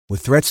With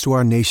threats to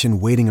our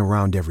nation waiting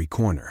around every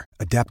corner,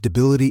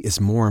 adaptability is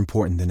more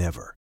important than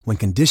ever. When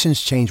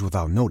conditions change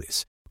without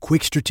notice,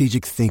 quick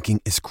strategic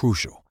thinking is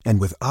crucial.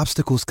 And with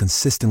obstacles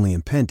consistently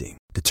impending,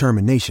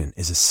 determination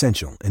is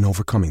essential in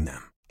overcoming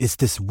them. It's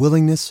this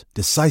willingness,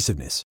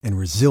 decisiveness, and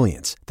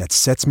resilience that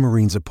sets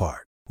Marines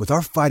apart. With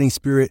our fighting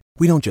spirit,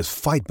 we don't just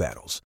fight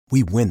battles,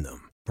 we win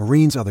them.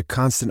 Marines are the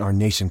constant our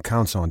nation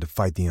counts on to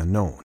fight the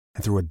unknown.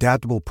 And through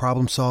adaptable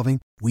problem solving,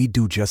 we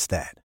do just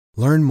that.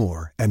 Learn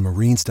more at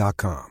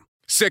marines.com.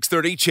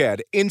 630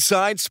 CHED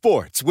Inside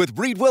Sports with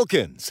Reed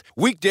Wilkins.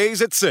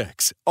 Weekdays at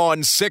 6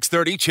 on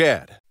 630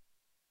 CHED.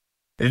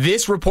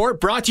 This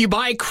report brought to you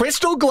by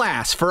Crystal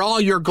Glass. For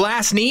all your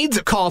glass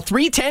needs, call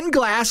 310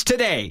 Glass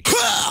today.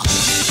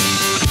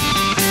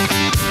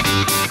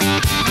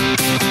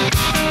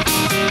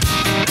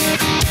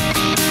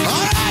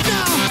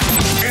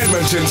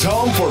 Edmonton's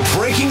home for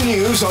breaking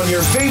news on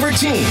your favorite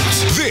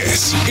teams.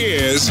 This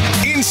is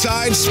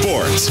Inside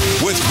Sports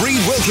with Reed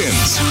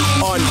Wilkins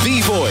on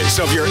the voice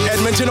of your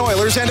Edmonton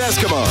Oilers and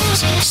Eskimos.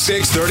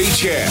 630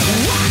 CHED.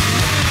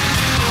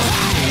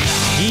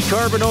 Guy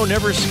Carbonneau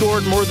never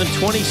scored more than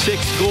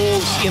 26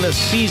 goals in a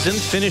season.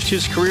 Finished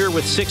his career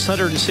with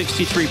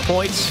 663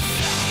 points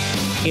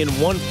in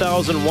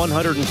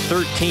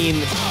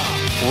 1,113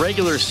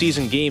 regular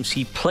season games.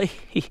 He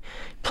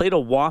played a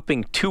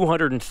whopping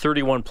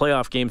 231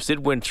 playoff games,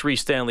 did win 3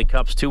 Stanley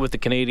Cups, 2 with the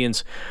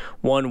Canadiens,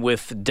 1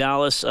 with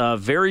Dallas.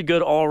 Very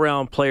good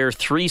all-around player,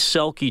 3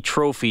 Selke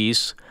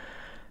trophies.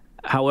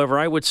 However,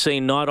 I would say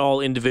not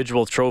all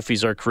individual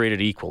trophies are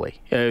created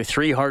equally.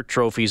 3 Hart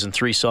trophies and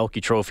 3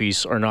 Selke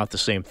trophies are not the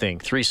same thing.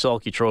 3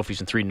 Selke trophies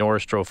and 3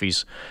 Norris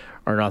trophies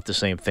are not the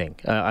same thing.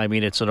 I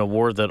mean, it's an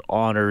award that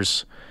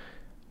honors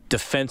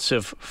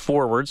defensive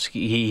forwards.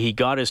 He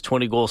got his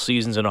 20-goal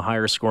seasons in a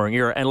higher scoring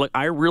era. And look,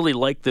 I really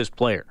like this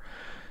player,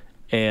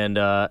 and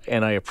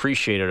I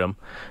appreciated him.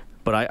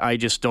 But I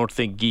just don't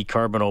think Guy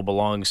Carbonneau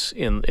belongs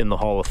in the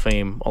Hall of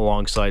Fame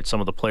alongside some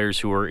of the players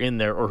who are in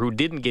there or who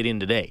didn't get in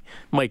today.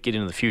 Might get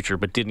in the future,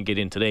 but didn't get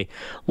in today.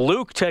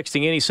 Luke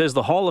texting in, he says,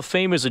 the Hall of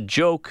Fame is a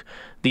joke.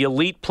 The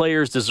elite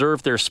players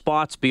deserve their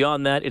spots.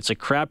 Beyond that, it's a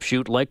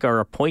crapshoot like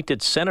our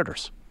appointed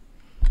senators.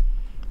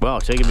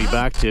 Well, taking me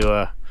back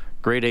to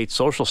grade 8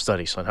 social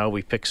studies on how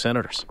we pick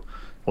senators.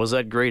 Was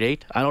that grade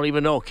 8? I don't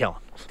even know, Kellen.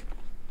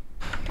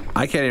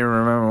 I can't even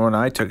remember when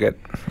I took it.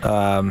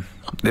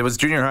 It was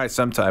junior high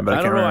sometime, but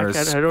I can't remember.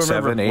 I don't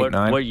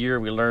remember what year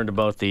we learned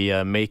about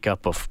the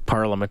makeup of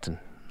Parliament and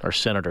our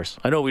senators.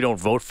 I know we don't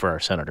vote for our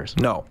senators.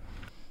 No.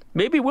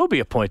 Maybe we'll be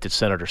appointed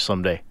senators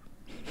someday.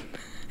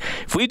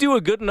 If we do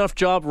a good enough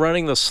job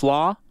running the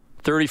SLA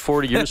 30,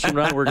 40 years from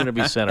now, we're going to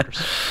be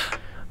senators.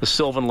 The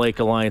Sylvan Lake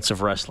Alliance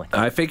of Wrestling.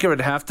 I think it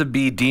would have to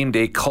be deemed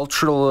a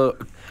culturally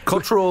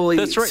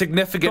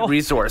significant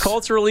resource.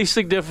 Culturally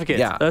significant.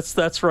 Yeah.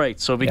 That's right.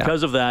 So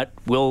because of that,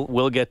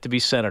 we'll get to be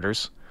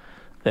senators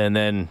and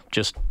then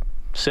just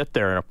sit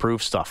there and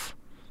approve stuff.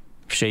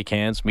 Shake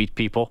hands, meet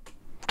people,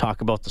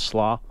 talk about the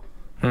SLA.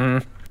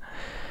 Mm-hmm.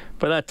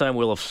 By that time,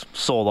 we'll have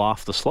sold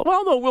off the SLA.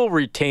 Well, no, we'll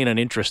retain an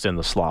interest in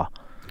the SLA.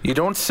 You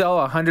don't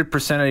sell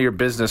 100% of your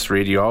business,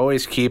 Reed. You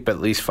always keep at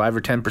least 5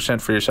 or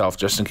 10% for yourself,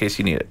 just in case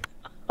you need it.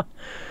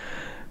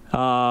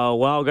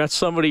 Well, got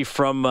somebody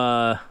from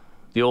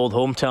the old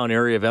hometown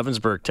area of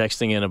Evansburg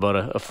texting in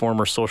about a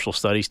former social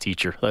studies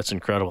teacher. That's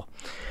incredible.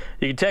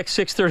 You can text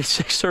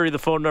 630, the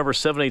phone number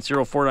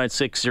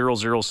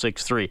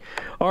 780-496-0063.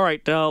 All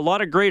right, a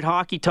lot of great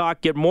hockey talk.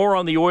 Get more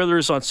on the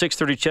Oilers on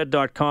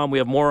 630ched.com. We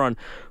have more on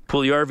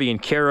Puljujarvi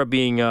and Kara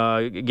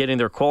getting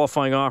their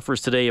qualifying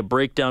offers today. A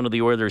breakdown of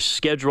the Oilers'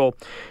 schedule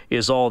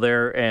is all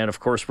there. And, of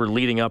course, we're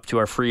leading up to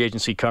our free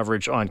agency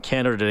coverage on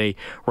Canada Day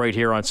right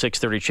here on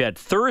 630 CHED.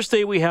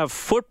 Thursday, we have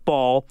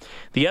football.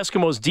 The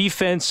Eskimos'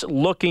 defense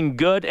looking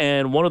good,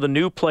 and one of the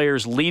new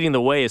players leading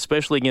the way,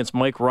 especially against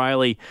Mike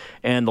Riley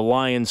and the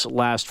Lions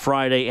last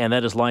Friday, and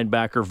that is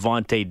linebacker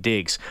Vontae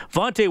Diggs.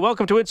 Vontae,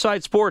 welcome to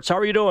Inside Sports. How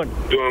are you doing?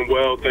 Doing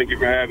well. Thank you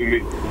for having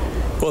me.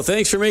 Well,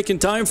 thanks for making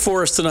time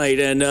for us tonight.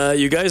 And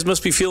you guys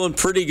must be feeling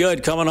pretty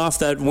good coming off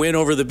that win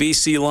over the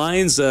BC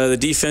Lions. The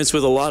defense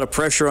with a lot of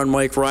pressure on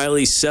Mike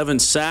Riley, 7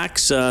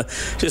 sacks.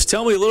 Just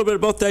tell me a little bit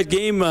about that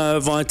game,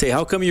 Vontae.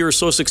 How come you were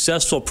so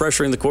successful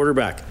pressuring the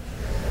quarterback?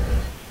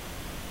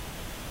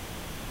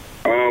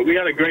 We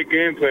had a great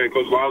game plan.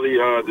 Coach Riley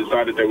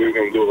decided that we were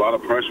going to do a lot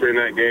of pressure in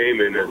that game,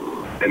 and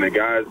the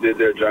guys did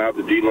their job.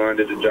 The D-line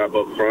did the job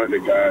up front. The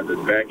guys, the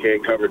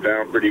backhand covered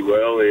down pretty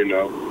well, and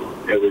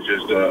it was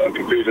just a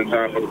confusing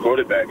time for the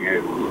quarterback,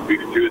 and we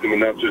confused him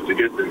enough just to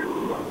get there.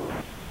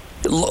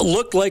 It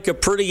looked like a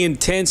pretty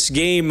intense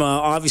game,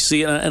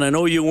 obviously, and I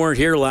know you weren't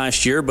here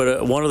last year,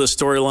 but one of the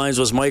storylines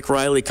was Mike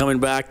Riley coming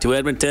back to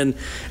Edmonton.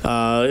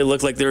 It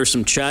looked like there was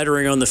some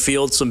chattering on the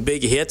field, some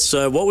big hits.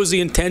 What was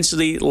the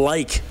intensity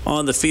like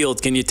on the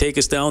field? Can you take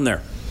us down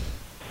there?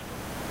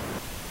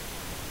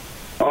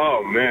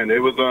 Oh, man, it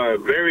was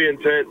very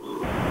intense,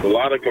 a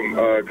lot of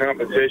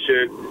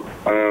competition.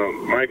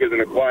 Mike isn't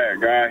a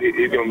quiet guy.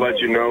 He's going to let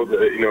you know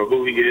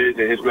who he is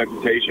and his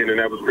reputation, and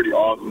that was pretty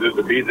awesome just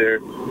to be there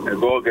and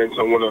go against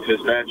someone of his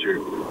stature.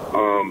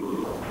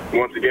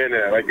 Once again,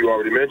 like you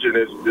already mentioned,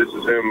 this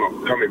is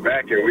him coming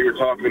back, and we were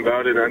talking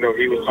about it. I know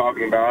he was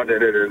talking about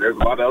it, and there's a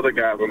lot of other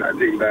guys on that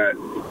team that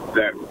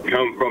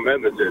come from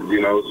Edmonton,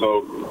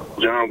 So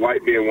John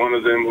White being one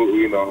of them, who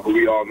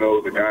we all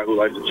know, the guy who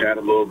likes to chat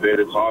a little bit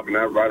and talk, and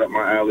that's right up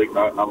my alley.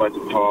 I like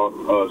to talk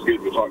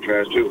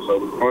trash too. So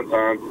it was a fun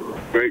time,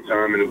 great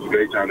time, and it was a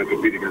great time to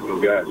compete against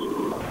those guys.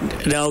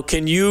 Now,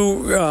 can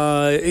you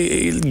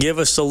give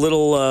us a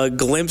little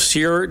glimpse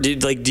here?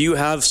 Do you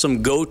have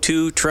some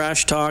go-to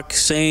trash talk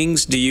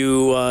sayings? Do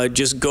you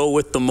just go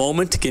with the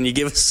moment? Can you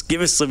give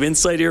us some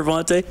insight here,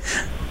 Vontae?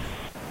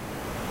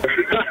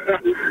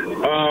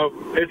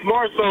 It's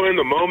more so in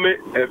the moment.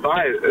 If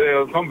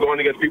I'm going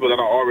against people that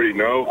I already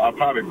know, I'll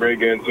probably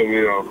bring in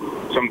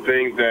some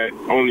things that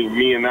only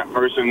me and that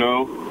person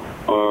know.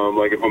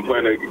 Like if I'm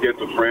playing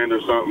against a friend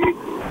or something,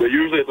 but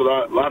usually it's a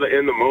lot of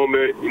in the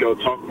moment.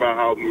 Talk about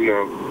how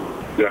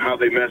how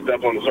they messed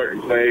up on a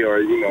certain play, or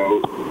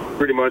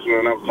pretty much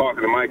when I was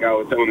talking to Mike, I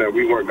was telling him that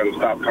we weren't going to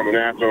stop coming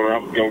after him. I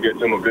was going to get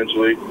to him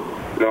eventually,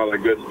 all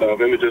that good stuff.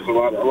 And it's just a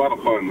lot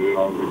of fun.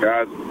 The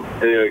guys,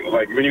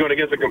 like when you're going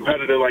against a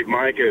competitor like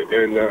Mike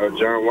and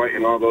John White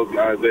and all those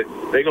guys, they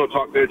going to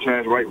talk their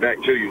trash right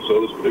back to you.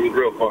 So it was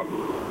real fun.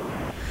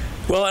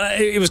 Well,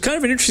 it was kind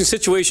of an interesting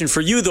situation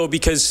for you, though,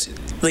 because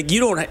you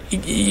don't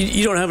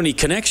have any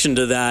connection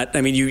to that.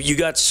 I mean, you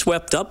got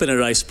swept up in it,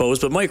 I suppose.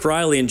 But Mike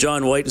Riley and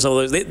John White and some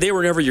of those, they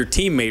were never your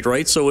teammate,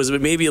 right? So was it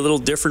maybe a little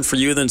different for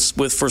you than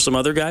for some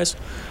other guys?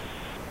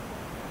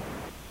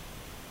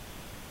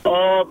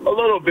 A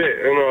little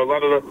bit. A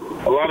lot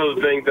of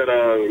the things that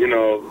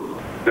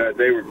that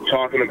they were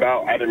talking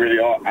about, I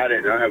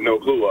have no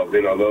clue of.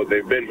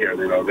 They've been here.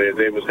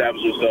 They've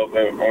established themselves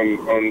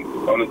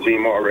on the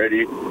team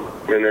already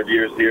in their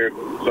years here.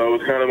 So it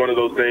was kind of one of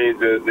those things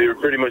that they were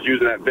pretty much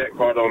using that bet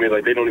card on me,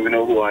 like they don't even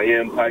know who I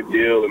am type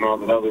deal and all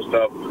that other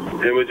stuff.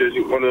 It was just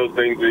one of those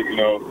things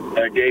that,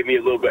 that gave me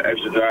a little bit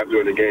extra drive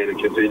during the game and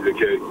continued to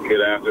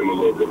get after him a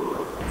little bit.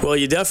 Well,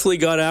 you definitely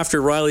got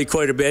after Riley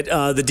quite a bit.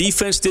 The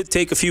defense did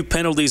take a few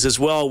penalties as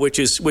well, which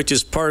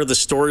is part of the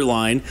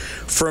storyline.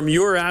 From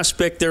your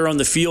aspect there on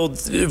the field,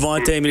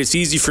 Vontae, I mean, it's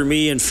easy for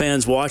me and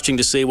fans watching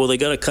to say, well, they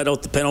got to cut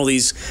out the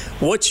penalties.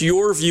 What's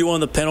your view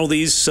on the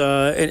penalties,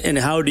 and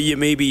how do you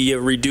maybe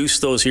reduce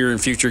those here in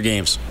future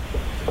games?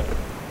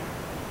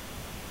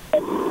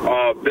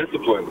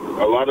 Discipline.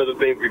 A lot of the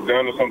things we've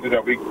done are something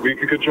that we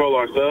can control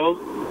ourselves.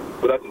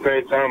 But at the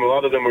same time, a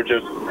lot of them are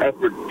just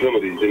effort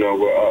penalties,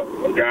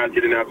 where a guy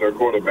getting after a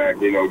quarterback,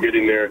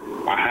 getting there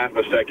a half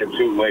a second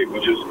too late,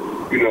 which is,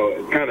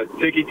 it's kind of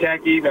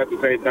ticky-tacky at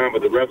the same time,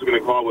 but the refs are going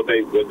to call what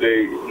they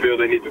feel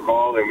they need to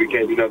call, and we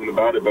can't do nothing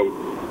about it, but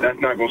that's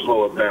not going to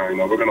slow us down.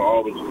 We're going to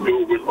always do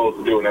what we're supposed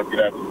to do, and that's get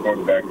after the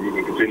quarterback, and we're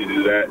going to continue to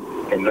do that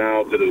from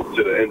now to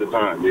the end of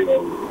time.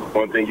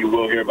 One thing you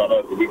will hear about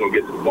us is we're going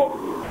to get to the ball.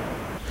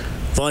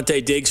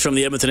 Vontae Diggs from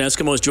the Edmonton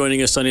Eskimos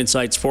joining us on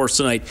Inside Sports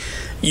tonight.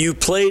 You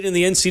played in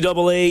the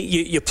NCAA,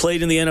 you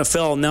played in the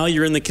NFL, now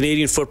you're in the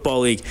Canadian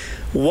Football League.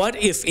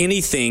 What, if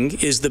anything,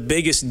 is the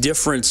biggest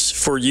difference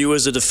for you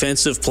as a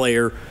defensive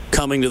player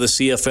coming to the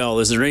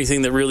CFL? Is there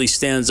anything that really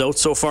stands out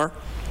so far?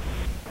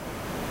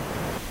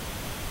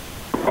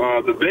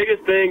 The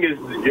biggest thing is,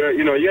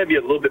 you got to be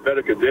a little bit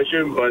better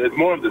conditioned, but it's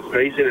more of the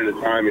spacing and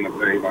the timing of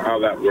things, how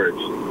that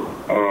works.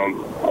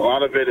 A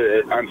lot of it,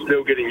 I'm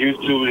still getting used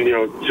to,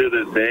 to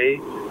this day.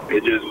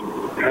 It's just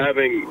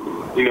having,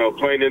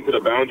 playing into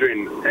the boundary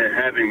and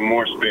having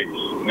more space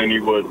than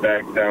you would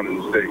back down in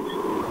the States.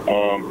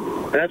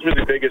 That's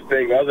really the biggest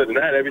thing. Other than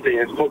that, everything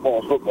is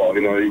football.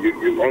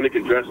 You only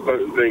can dress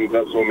certain things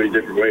up so many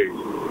different ways.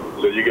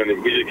 So we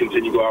just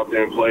continue to go out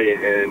there and play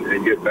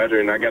and get better.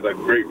 And I got a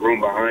great room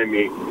behind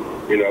me,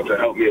 to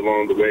help me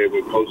along the way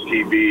with Coach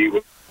TB,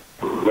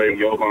 with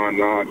Jovan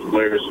Knox,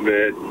 Blair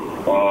Smith,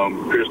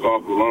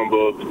 Christoph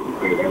Columba.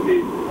 I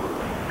mean,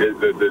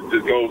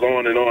 it goes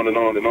on and on and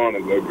on and on.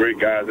 And there are great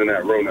guys in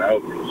that room to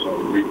help me.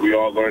 So we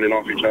all learning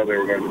off each other,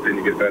 and we're going to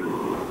continue to get better.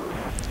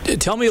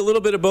 Tell me a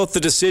little bit about the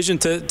decision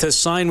to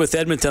sign with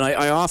Edmonton.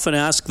 I often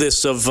ask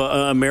this of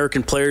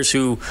American players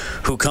who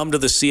come to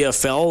the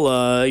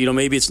CFL.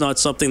 Maybe it's not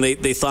something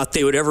they thought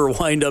they would ever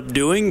wind up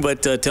doing,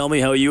 but tell me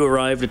how you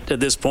arrived at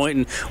this point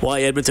and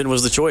why Edmonton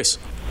was the choice.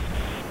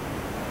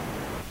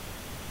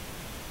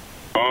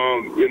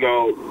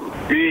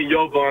 Me and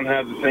Jovan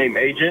have the same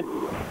agent.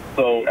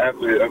 So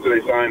after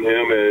they signed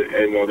him,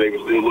 and they were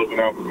still looking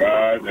out for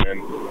guys,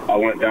 and I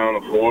went down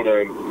to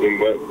Florida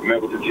and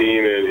met with the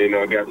team, and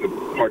I got to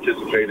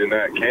participate in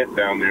that camp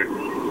down there.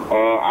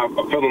 I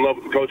fell in love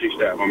with the coaching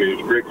staff. I mean, it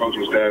was a great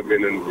coaching staff,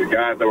 and then the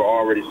guys that were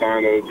already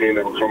signed on the team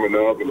that were coming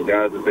up, and the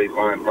guys that they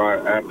signed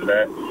prior after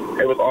that,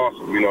 it was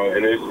awesome.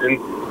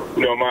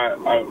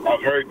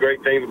 I've heard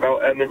great things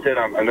about Edmonton.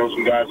 I know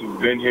some guys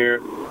who've been here.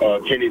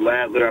 Kenny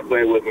Ladd that I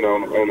played with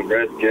on the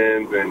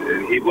Redskins,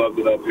 and he loved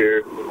it up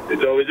here. And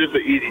so it's just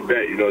an easy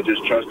bet,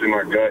 just trusting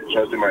my gut,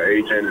 trusting my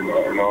agent,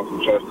 and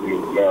also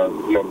trusting,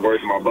 the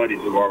words of my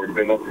buddies who've already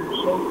been up here.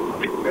 So,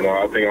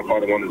 I think I'm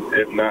part of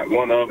if not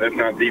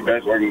the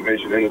best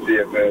organization in the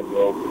CFL.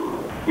 So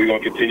we're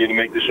going to continue to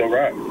make this show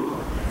right.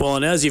 Well,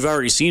 and as you've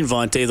already seen,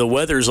 Vontae, the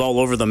weather's all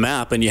over the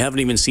map, and you haven't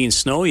even seen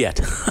snow yet.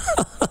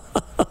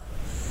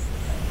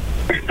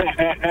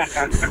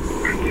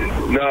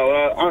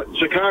 No,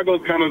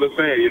 Chicago's kind of the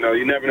same.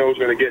 You never know what's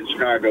going to get in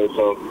Chicago,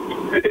 so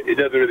it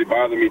doesn't really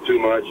bother me too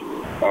much.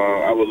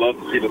 I would love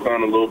to see the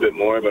sun a little bit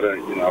more, but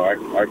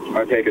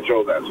I can't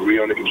control that. So we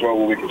only control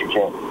what we can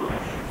control.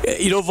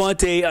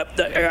 Vontae,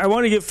 I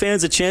want to give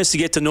fans a chance to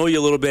get to know you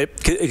a little bit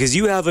because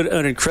you have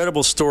an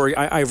incredible story.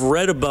 I've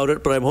read about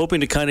it, but I'm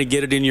hoping to kind of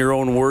get it in your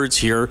own words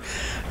here.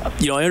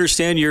 I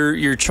understand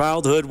your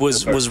childhood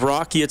was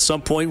rocky at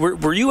some point.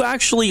 Were you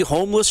actually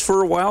homeless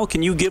for a while?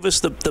 Can you give us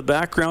the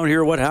background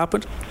here? What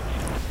happened?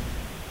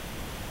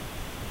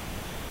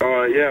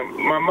 Yeah,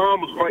 my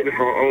mom was fighting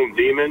her own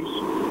demons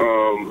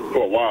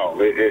for a while.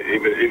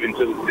 Even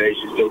to this day,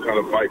 she still kind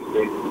of fights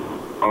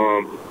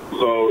them.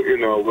 So,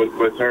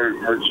 with her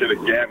she had a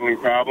gambling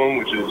problem,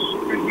 which is,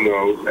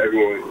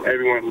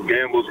 everyone who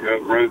gambles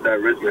runs that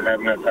risk of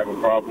having that type of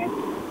problem.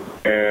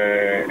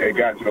 And it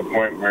got to the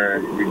point where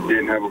we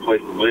didn't have a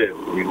place to live.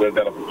 We lived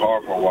out of a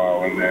car for a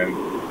while, and then,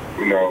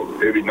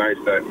 it'd be nice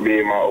that me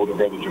and my older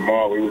brother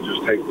Jamal, we would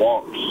just take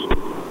walks,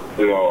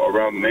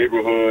 around the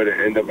neighborhood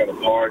and end up at a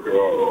park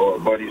or a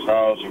buddy's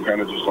house and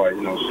kind of just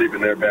sleep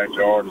in their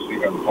backyard and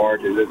sleep at the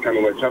park. And just kind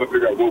of trying to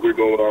figure out what we're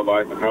doing with our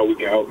life and how we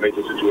can help make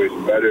the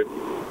situation better.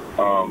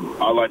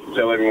 I like to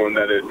tell everyone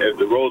that if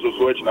the roles were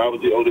switched and I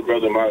was the older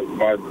brother,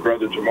 my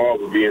brother Jamal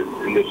would be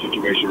in this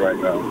situation right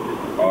now.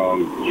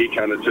 He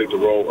kind of took the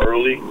role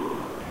early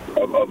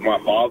of my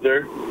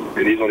father,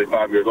 and he's only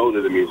 5 years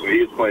older than me, so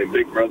he was playing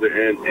big brother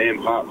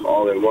and pops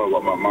all in one,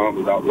 while my mom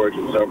was out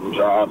working several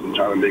jobs and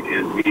trying to make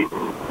ends meet.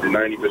 And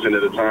 90%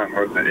 of the time,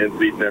 her ends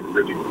meet never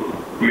really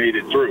made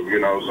it through,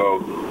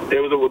 So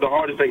it was the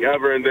hardest thing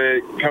ever. And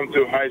then come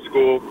to high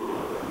school,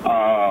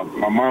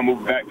 my mom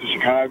moved back to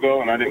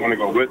Chicago, and I didn't want to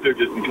go with her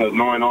just because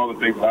knowing all the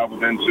things that I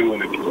was into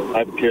and the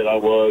type of kid I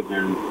was,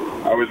 and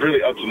I was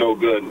really up to no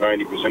good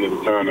 90% of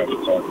the time at the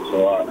time.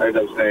 So I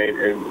ended up staying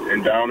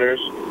in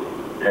Downers,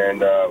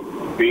 and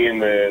being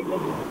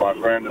my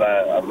friend that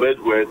I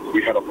lived with,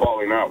 we had a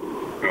falling out.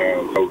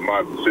 So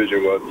my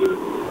decision was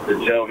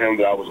to tell him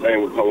that I was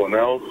staying with someone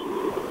else,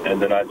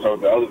 and then I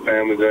told the other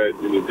family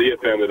the Zia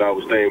family that I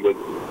was staying with,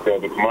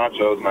 the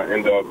Camachos, and I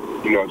ended up,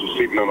 just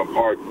sleeping on a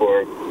park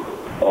for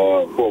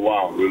a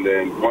while. And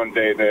then one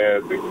day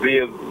the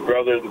Zia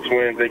brothers, the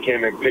twins, they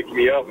came and picked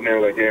me up, and they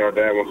were like, "Hey, our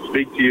dad wants to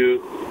speak to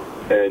you."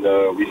 And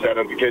we sat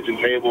at the kitchen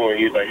table, and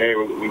he's like, "Hey,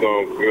 we're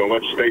gonna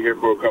let you stay here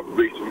for a couple of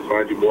weeks and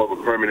find you more of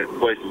a permanent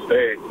place to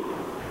stay."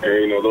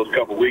 And those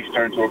couple of weeks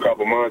turned to a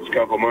couple months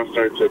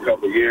turned to a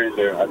couple of years,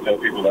 and I tell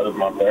people that is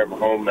my forever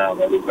home now.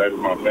 That is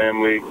my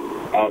family.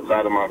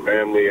 Outside of my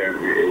family, and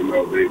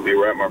they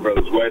were at my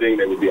brother's wedding.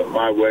 They would be at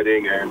my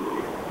wedding, and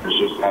it's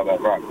just how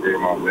that rocked.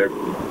 Their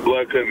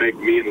blood couldn't make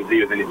me and the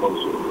Zias any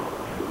closer.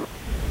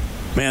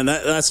 Man,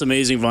 that's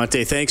amazing,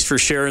 Vontae. Thanks for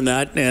sharing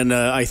that. And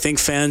I think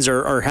fans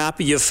are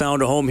happy you've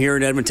found a home here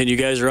in Edmonton. You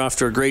guys are off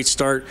to a great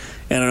start,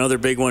 and another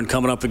big one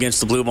coming up against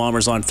the Blue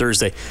Bombers on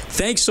Thursday.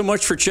 Thanks so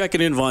much for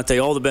checking in,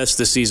 Vontae. All the best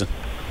this season.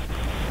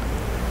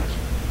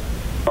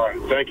 All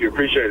right, thank you.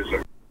 Appreciate it,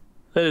 sir.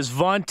 That is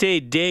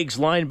Vontae Diggs,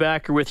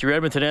 linebacker with your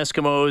Edmonton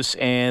Eskimos,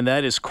 and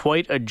that is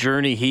quite a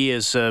journey he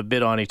has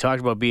been on. He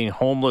talked about being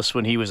homeless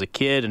when he was a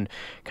kid and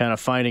kind of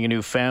finding a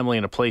new family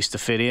and a place to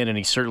fit in, and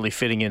he's certainly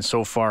fitting in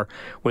so far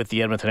with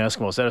the Edmonton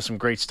Eskimos. That is some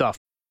great stuff.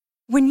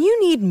 When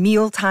you need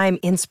mealtime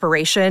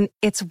inspiration,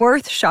 it's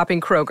worth shopping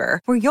Kroger,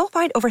 where you'll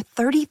find over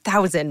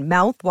 30,000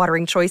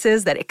 mouth-watering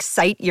choices that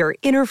excite your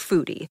inner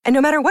foodie. And no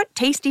matter what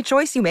tasty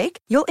choice you make,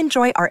 you'll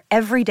enjoy our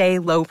everyday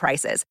low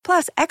prices,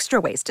 plus extra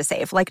ways to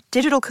save, like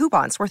digital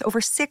coupons worth over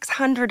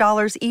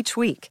 $600 each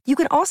week. You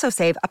can also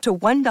save up to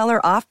 $1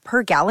 off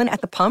per gallon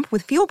at the pump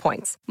with fuel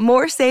points.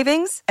 More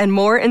savings and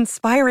more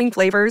inspiring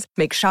flavors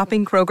make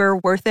shopping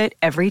Kroger worth it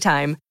every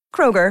time.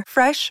 Kroger,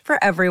 fresh for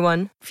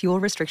everyone. Fuel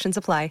restrictions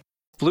apply.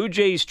 Blue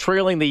Jays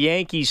trailing the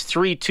Yankees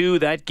 3-2.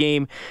 That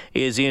game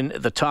is in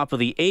the top of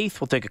the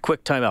 8th. We'll take a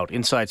quick timeout.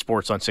 Inside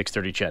Sports on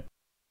 630 CHED.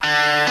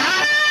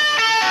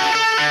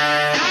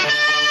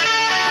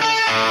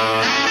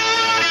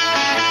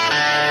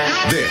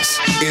 This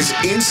is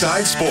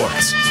Inside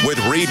Sports with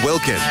Reed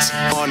Wilkins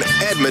on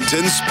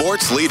Edmonton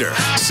Sports Leader,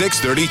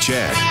 630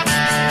 CHED.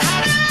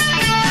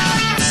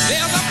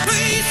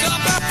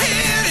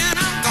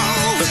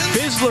 The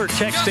Fizzler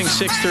texting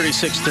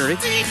 630.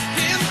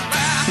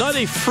 Not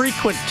a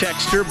frequent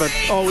texter, but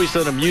always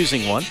an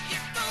amusing one.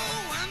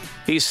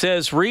 He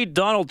says, Reed,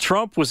 Donald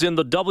Trump was in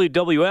the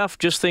WWF.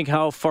 Just think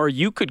how far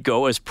you could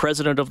go as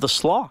president of the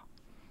SLAW.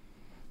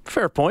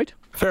 Fair point.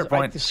 Fair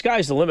point. The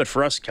sky's the limit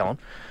for us, Kellen.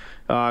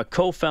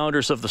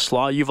 Co-founders of the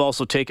SLAW. You've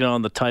also taken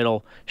on the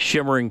title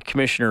Shimmering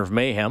Commissioner of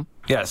Mayhem.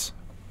 Yes.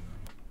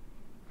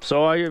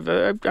 So I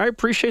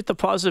appreciate the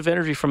positive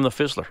energy from the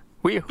Fizzler.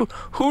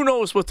 Who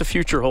knows what the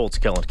future holds,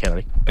 Kellen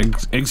Kennedy?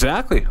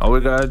 Exactly. All we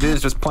got to do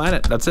is just plan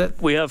it. That's it.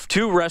 We have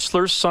 2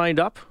 wrestlers signed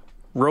up,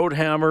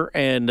 Roadhammer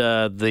and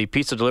the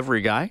pizza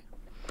delivery guy.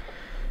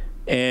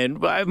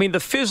 And, I mean, the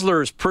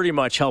Fizzler is pretty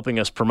much helping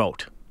us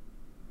promote.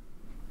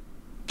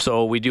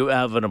 So we do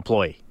have an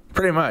employee.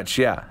 Pretty much,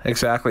 yeah,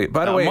 exactly.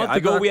 By the way, a month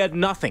ago we had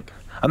nothing.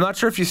 I'm not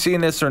sure if you've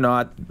seen this or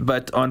not,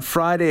 but on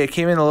Friday, it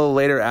came in a little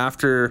later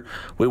after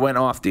we went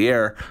off the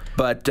air,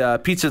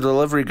 but pizza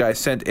delivery guy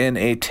sent in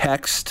a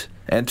text,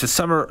 and to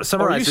summarize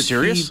Are you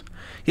serious?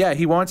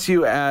 He wants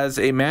you as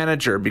a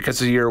manager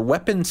because of your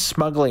weapon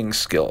smuggling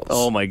skills.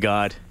 Oh, my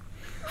God.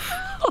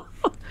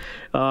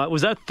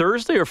 Was that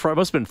Thursday or Friday? It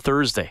must have been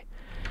Thursday.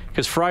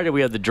 Because Friday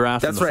we had the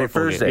draft. That's and the right,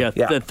 football Thursday.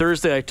 game. Then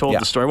Thursday I told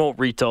the story. I won't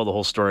retell the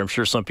whole story. I'm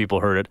sure some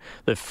people heard it.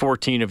 The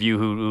 14 of you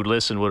who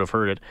listened would have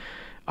heard it.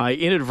 I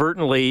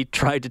inadvertently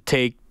tried to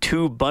take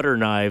 2 butter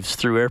knives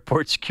through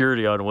airport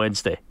security on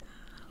Wednesday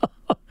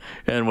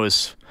and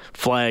was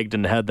flagged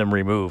and had them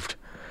removed.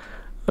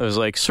 I was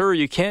like, sir,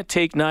 you can't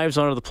take knives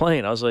onto the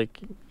plane. I was like,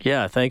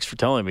 yeah, thanks for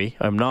telling me.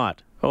 I'm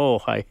not.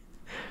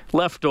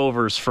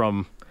 Leftovers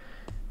from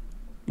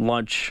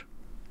lunch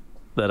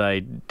that I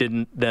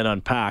didn't then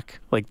unpack.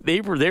 Like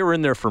they were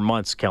in there for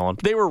months, Kellen.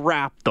 They were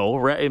wrapped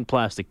though, in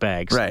plastic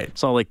bags. Right.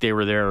 It's not like they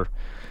were there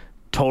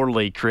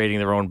totally creating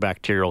their own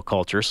bacterial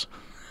cultures.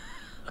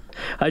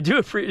 I do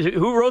appreciate.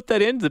 Who wrote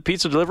that in? The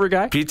pizza delivery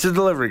guy? Pizza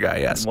delivery guy,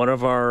 yes. One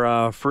of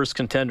our first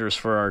contenders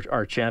for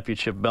our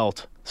championship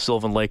belt,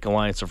 Sylvan Lake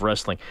Alliance of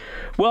Wrestling.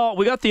 Well,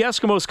 we got the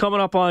Eskimos coming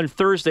up on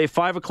Thursday,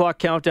 5 o'clock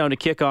countdown to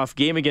kickoff.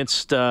 Game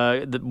against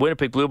the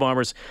Winnipeg Blue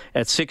Bombers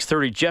at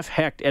 6:30. Jeff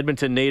Hecht,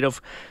 Edmonton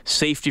native,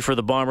 safety for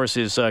the Bombers,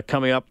 is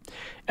coming up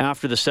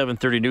after the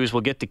 7:30 news.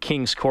 We'll get to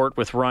Kings Court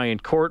with Ryan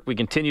Court. We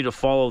continue to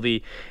follow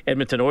the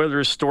Edmonton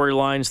Oilers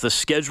storylines. The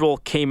schedule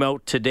came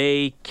out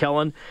today,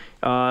 Kellen.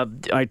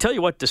 I tell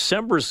you what,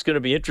 December is going to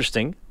be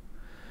interesting.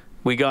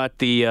 We got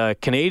the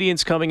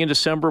Canadiens coming in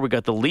December. We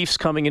got the Leafs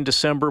coming in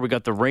December. We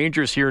got the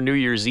Rangers here New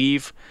Year's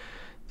Eve.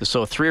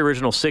 So 3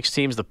 original 6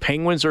 teams. The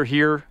Penguins are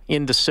here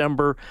in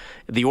December.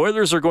 The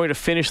Oilers are going to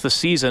finish the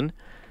season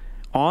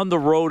on the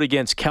road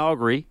against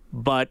Calgary,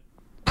 but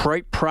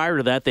prior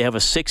to that, they have a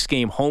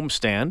 6-game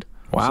homestand.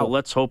 Wow. So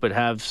let's hope it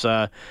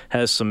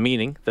has some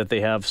meaning, that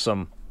they have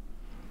some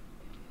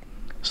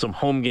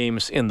home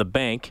games in the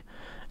bank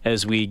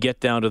as we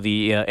get down to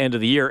the end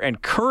of the year.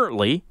 And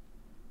currently,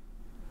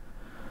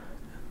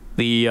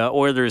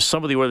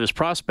 some of the Oilers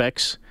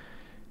prospects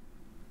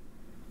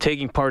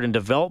taking part in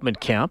development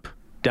camp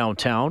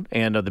downtown,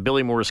 and the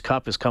Billy Moore's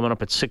Cup is coming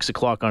up at 6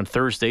 o'clock on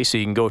Thursday, so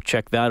you can go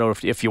check that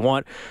out if you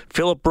want.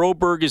 Philip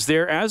Broberg is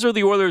there, as are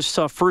the Oilers'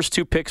 first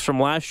 2 picks from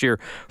last year,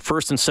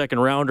 first and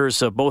second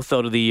rounders, both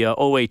out of the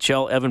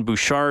OHL. Evan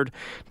Bouchard,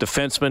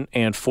 defenseman,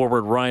 and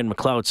forward Ryan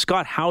McLeod.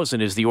 Scott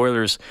Housen is the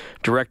Oilers'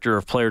 director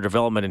of player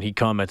development, and he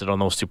commented on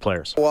those 2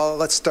 players. Well,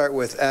 let's start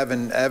with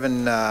Evan.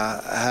 Evan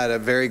had a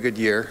very good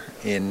year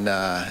in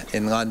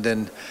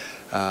London.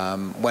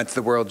 Went to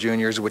the World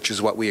Juniors, which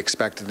is what we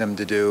expected him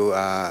to do.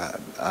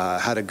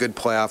 Had a good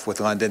playoff with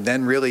London.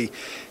 Then really,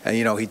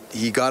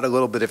 he got a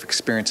little bit of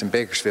experience in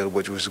Bakersfield,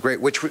 which was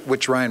great,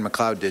 which Ryan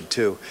McLeod did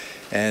too.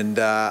 And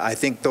I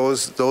think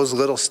those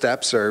little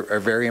steps are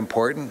very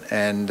important.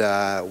 And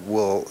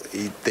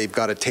they've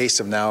got a taste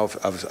of now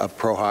of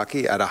pro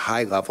hockey at a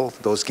high level.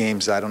 Those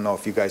games, I don't know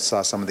if you guys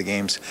saw some of the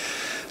games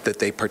that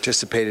they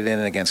participated in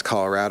against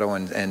Colorado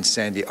and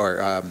San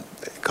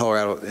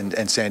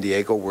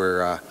Diego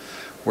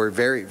were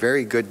very,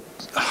 very good,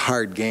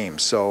 hard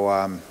games.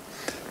 So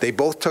they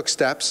both took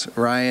steps.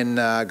 Ryan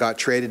got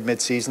traded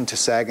midseason to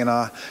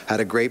Saginaw, had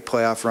a great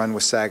playoff run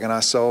with Saginaw.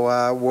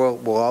 So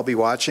we'll all be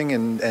watching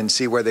and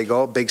see where they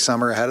go. Big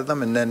summer ahead of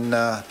them, and then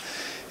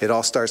it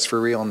all starts for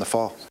real in the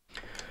fall.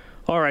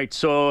 All right,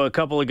 so a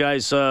couple of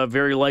guys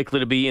very likely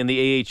to be in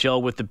the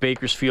AHL with the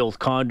Bakersfield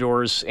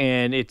Condors,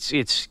 and it's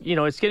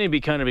getting to be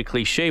kind of a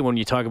cliche when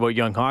you talk about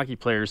young hockey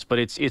players, but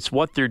it's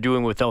what they're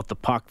doing without the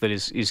puck that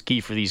is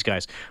key for these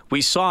guys.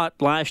 We saw it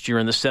last year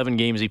in the 7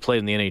 games he played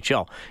in the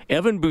NHL.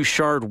 Evan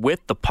Bouchard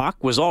with the puck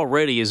was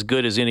already as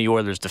good as any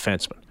Oilers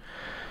defenseman.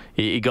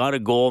 He got a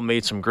goal,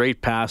 made some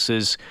great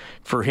passes.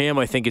 For him,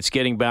 I think it's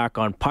getting back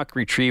on puck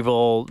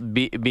retrieval,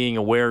 being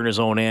aware in his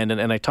own end.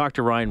 And I talked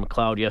to Ryan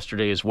McLeod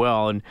yesterday as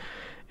well,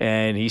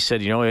 and he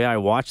said, I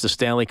watched the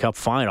Stanley Cup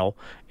final,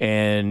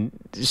 and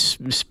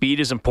speed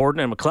is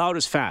important, and McLeod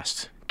is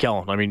fast.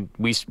 Kellen, I mean,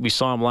 we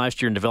saw him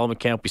last year in development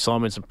camp. We saw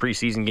him in some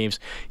preseason games.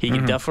 He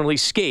can definitely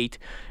skate,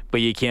 but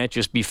you can't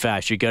just be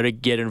fast. You got to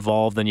get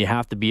involved, and you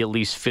have to be at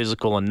least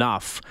physical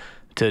enough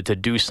to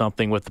do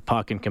something with the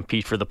puck and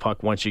compete for the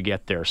puck once you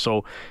get there.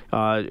 So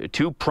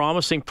 2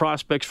 promising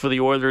prospects for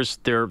the Oilers.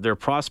 Their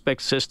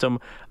prospect system,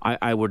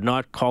 I would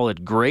not call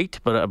it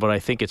great, but I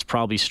think it's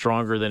probably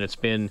stronger than it's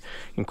been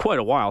in quite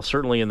a while,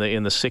 certainly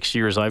in the 6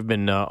 years I've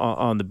been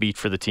on the beat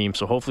for the team.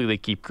 So hopefully they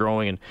keep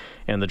growing,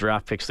 and the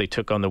draft picks they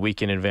took on the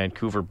weekend in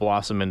Vancouver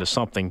blossom into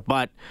something.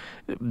 But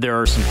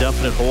there are some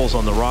definite holes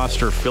on the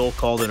roster. Phil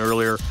called in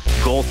earlier.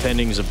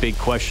 Goaltending is a big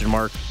question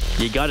mark.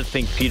 You got to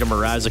think Peter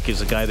Mrazek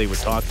is a guy they would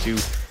talk to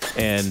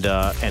and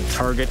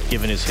target,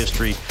 given his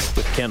history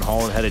with Ken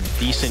Holland. Had a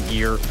decent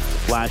year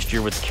last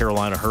year with the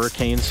Carolina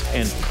Hurricanes,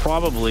 and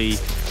probably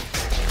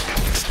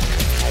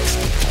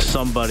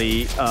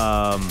somebody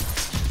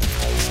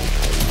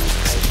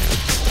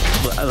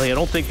I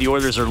don't think the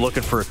Oilers are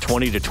looking for a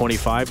 20 to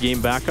 25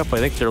 game backup. I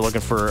think they're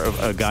looking for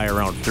a guy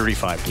around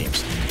 35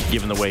 games,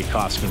 given the way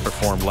Koskinen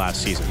performed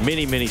last season.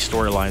 Many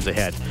storylines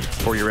ahead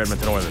for your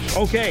Edmonton Oilers.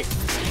 Okay,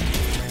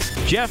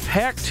 Jeff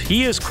Hecht,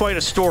 he is quite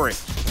a story.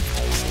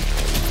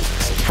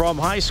 From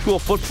high school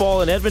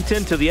football in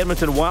Edmonton to the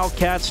Edmonton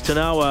Wildcats to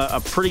now a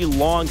pretty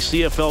long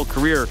CFL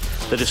career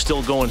that is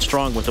still going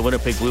strong with the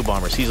Winnipeg Blue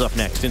Bombers. He's up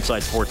next.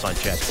 Inside Sports on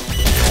Chet.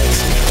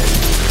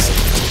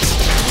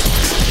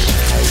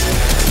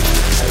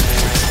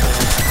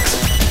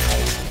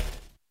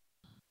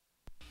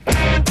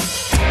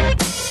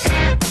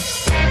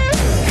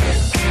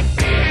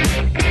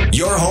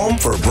 Your home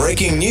for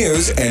breaking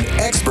news and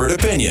expert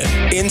opinion.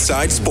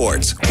 Inside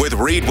Sports with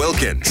Reed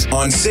Wilkins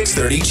on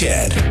 630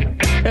 CHED.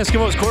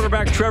 Eskimos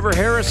quarterback Trevor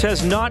Harris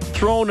has not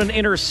thrown an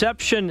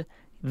interception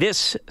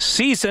this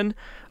season.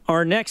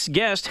 Our next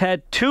guest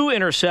had 2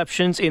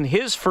 interceptions in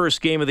his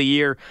first game of the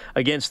year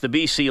against the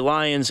BC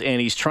Lions, and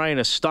he's trying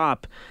to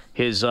stop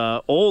his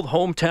old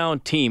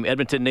hometown team.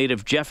 Edmonton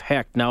native Jeff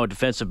Hecht, now a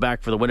defensive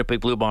back for the Winnipeg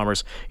Blue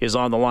Bombers, is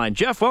on the line.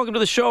 Jeff, welcome to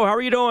the show. How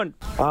are you doing?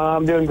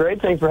 I'm doing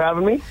great. Thanks for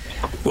having me.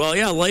 Well,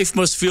 yeah, life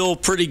must feel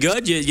pretty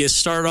good. You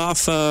start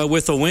off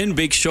with a win.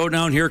 Big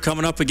showdown here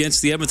coming up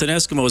against the Edmonton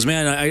Eskimos.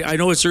 Man, I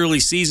know it's early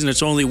season.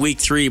 It's only week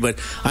 3, but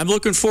I'm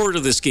looking forward to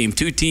this game.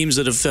 2 teams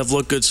that have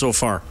looked good so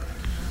far.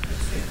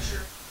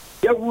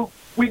 Yeah,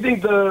 we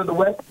think the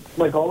West,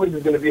 like always,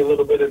 is going to be a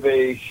little bit of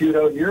a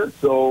shootout here.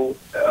 So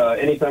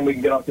anytime we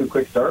can get off to a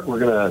quick start, we're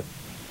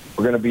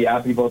gonna be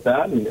happy about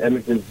that. And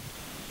Edmonton's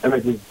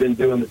been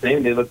doing the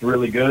same. They looked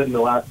really good in the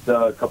last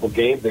couple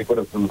games. They put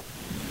up some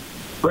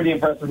pretty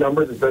impressive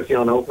numbers, especially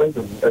on offense,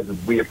 as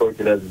we approach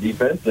it as a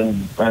defense.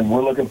 And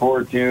we're looking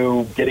forward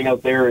to getting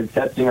out there and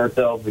testing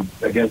ourselves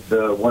against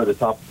one of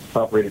the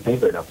top-rated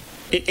teams right now.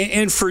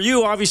 And for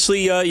you,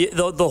 obviously,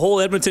 the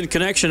whole Edmonton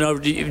connection,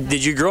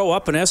 did you grow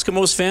up an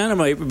Eskimos fan? Am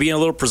I being a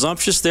little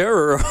presumptuous there,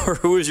 or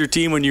who was your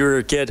team when you were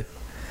a kid?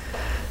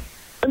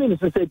 I mean,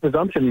 it's just a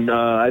presumption.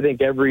 I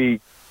think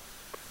every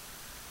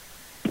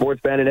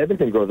sports fan in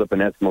Edmonton grows up an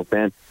Eskimo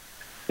fan,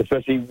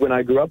 especially when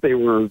I grew up. They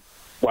were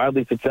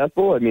wildly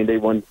successful. I mean,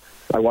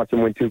 I watched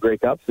them win 2 Grey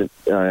Cups,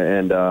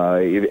 and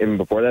even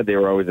before that, they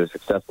were always a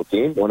successful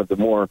team, one of the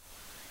more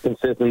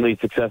consistently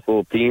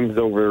successful teams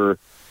over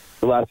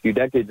the last few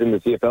decades in the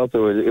CFL,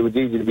 so it was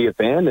easy to be a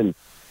fan. And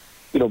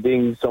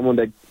being someone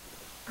that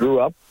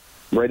grew up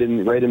right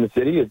in the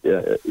city,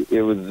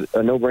 it was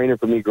a no-brainer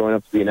for me growing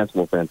up to be an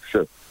Eskimo fan for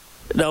sure.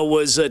 Now,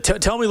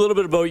 tell me a little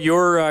bit about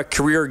your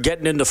career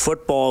getting into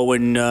football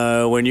when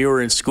you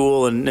were in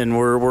school and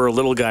were a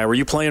little guy. Were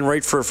you playing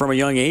right from a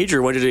young age,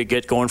 or when did it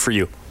get going for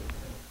you?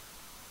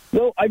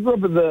 No, I grew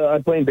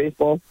up playing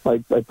baseball. I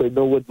played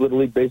Millwoods Little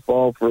League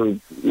baseball for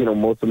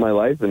most of my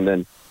life, and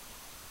then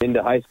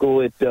into high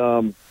school it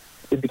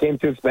became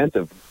too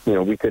expensive.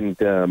 We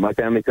couldn't. My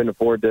family couldn't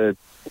afford to,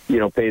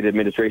 pay the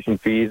administration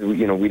fees. We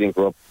didn't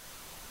grow up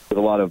with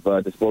a lot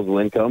of disposable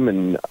income,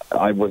 and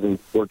I wasn't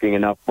working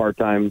enough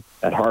part-time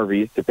at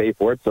Harvey's to pay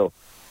for it. So,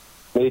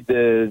 made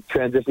the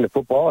transition to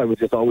football. I was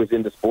just always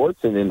into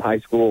sports, and in high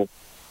school,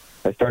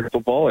 I started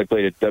football. I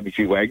played at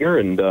WC Wagner,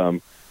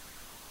 and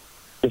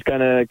just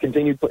kind of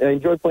continued. I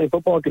enjoyed playing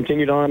football.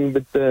 Continued on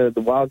with the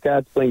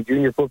Wildcats, playing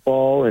junior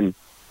football, and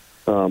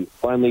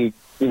finally,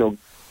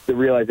 the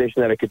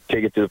realization that I could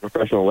take it to the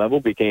professional level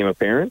became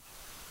apparent.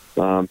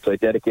 So I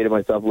dedicated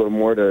myself a little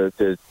more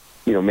to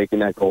making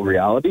that goal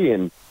reality,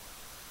 and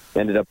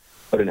ended up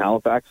out in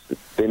Halifax,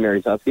 St.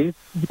 Mary's Huskies,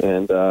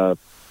 and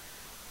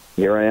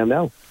here I am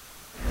now.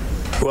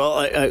 Well,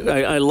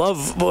 I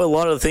love a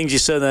lot of the things you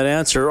said in that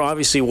answer.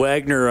 Obviously,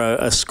 Wagner,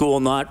 a school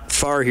not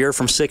far here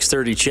from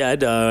 630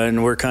 CHED,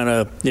 and we're kind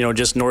of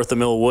just north of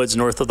Mill Woods,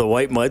 north of the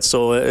White Mud.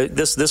 So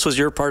this was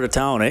your part of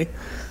town, eh?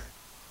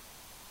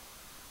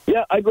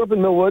 Yeah, I grew up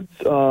in Mill Woods.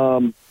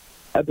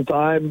 At the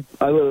time,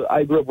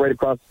 I grew up right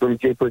across from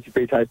J. Percy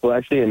Page High School,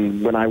 actually,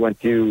 and when I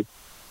went to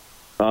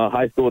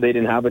high school, they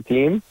didn't have a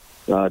team.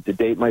 To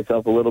date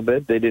myself a little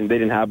bit, they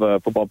didn't have a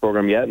football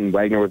program yet, and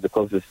Wagner was the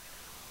closest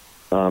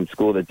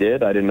school that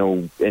did. I didn't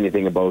know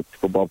anything about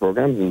football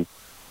programs, and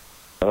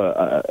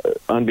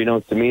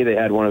unbeknownst to me, they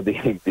had one of the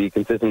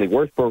consistently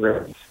worst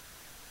programs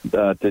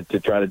to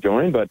try to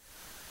join. But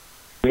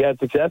we had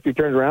success. We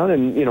turned around,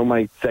 and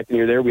my second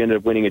year there, we ended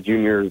up winning a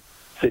junior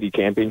city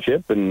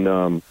championship,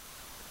 and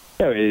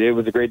it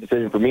was a great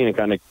decision for me, and it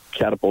kind of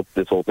catapulted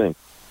this whole thing.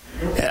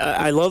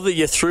 I love that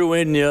you threw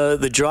in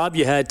the job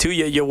you had too.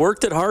 You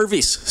worked at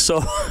Harvey's,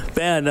 so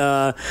man,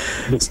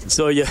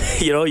 so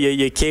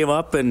you came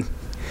up and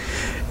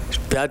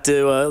had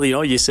to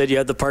you said you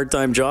had the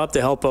part-time job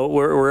to help out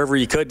wherever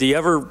you could. Do you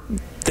ever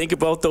think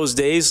about those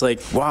days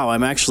like, wow,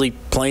 I'm actually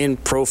playing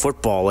pro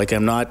football, like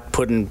I'm not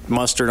putting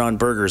mustard on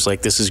burgers,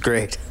 like this is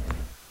great?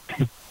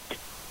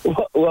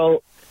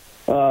 Well,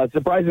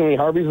 surprisingly,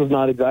 Harvey's was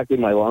not exactly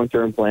my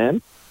long-term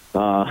plan,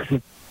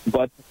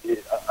 but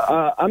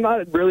I'm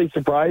not really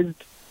surprised.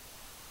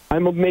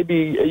 I'm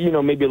maybe a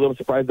little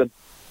surprised that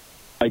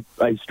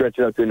I stretched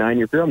it out to a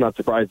 9-year period. I'm not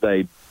surprised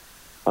I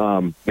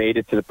made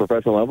it to the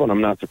professional level, and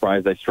I'm not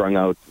surprised I strung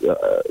out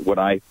what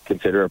I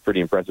consider a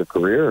pretty impressive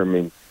career. I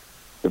mean,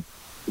 the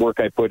work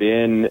I put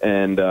in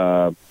and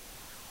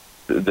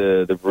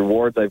the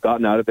rewards I've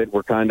gotten out of it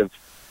were kind of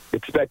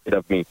expected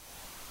of me,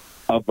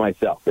 of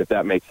myself, if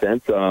that makes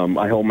sense.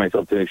 I hold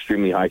myself to an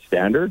extremely high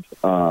standard.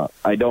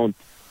 I don't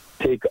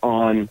take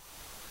on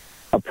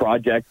a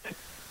project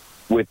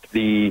with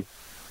the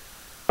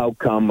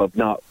outcome of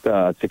not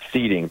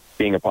succeeding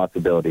being a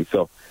possibility.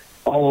 So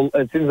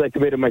as soon as I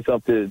committed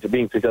myself to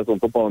being successful in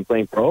football and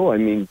playing pro, I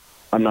mean,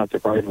 I'm not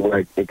surprised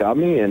where it got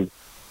me. And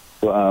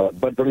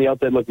but from the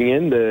outside looking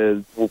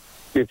in,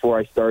 before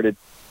I started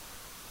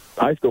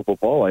high school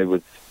football, I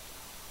was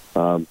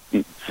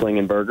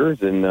slinging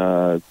burgers,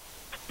 and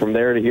from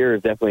there to here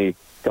has definitely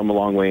come a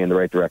long way in the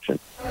right direction.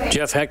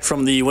 Jeff Hecht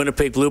from the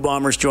Winnipeg Blue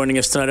Bombers joining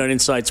us tonight on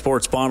Inside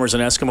Sports. Bombers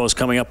and Eskimos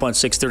coming up on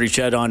 6:30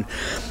 CHED on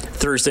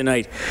Thursday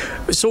night.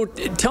 So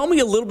tell me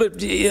a little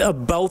bit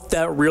about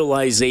that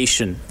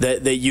realization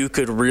that you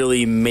could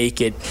really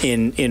make it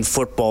in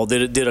football.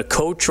 Did a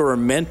coach or a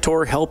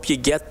mentor help you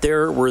get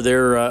there? Were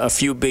there a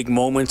few big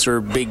moments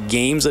or big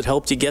games that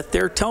helped you get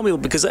there? Tell me,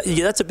 because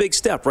that's a big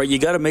step, right? You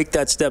got to make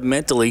that step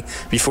mentally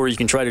before you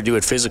can try to do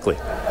it physically.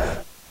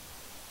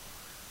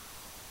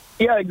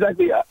 Yeah,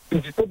 exactly.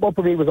 Football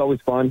for me was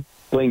always fun.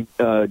 Playing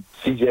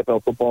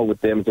CJFL football with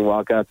the Edmonton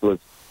Wildcats was,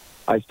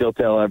 I still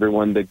tell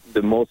everyone,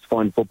 the most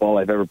fun football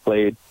I've ever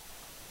played.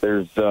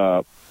 There's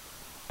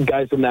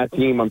guys from that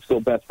team I'm still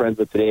best friends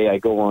with today. I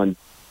go on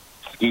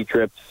ski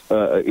trips,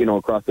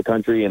 across the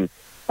country, and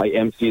I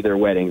MC their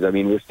weddings. I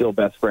mean, we're still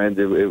best friends.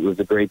 It was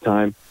a great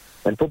time.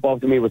 And football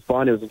to me was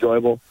fun. It was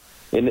enjoyable.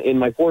 In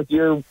my fourth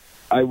year,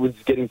 I was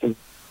getting some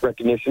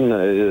recognition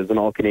as an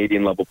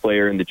all-Canadian level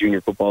player in the Junior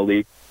Football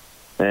League.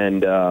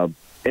 And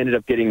ended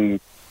up getting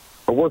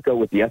a workout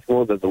with the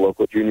Eskimos as a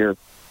local junior.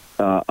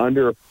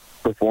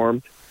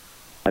 Underperformed.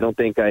 I don't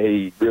think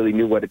I really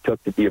knew what it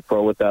took to be a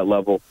pro at that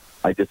level.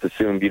 I just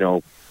assumed,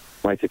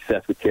 my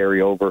success would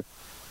carry over.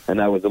 And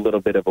that was a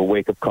little bit of a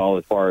wake-up call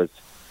as far as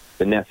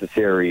the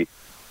necessary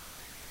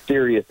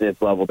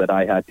seriousness level that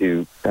I had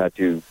to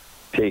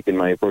take in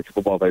my approach to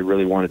football if I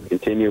really wanted to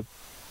continue.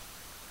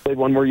 Played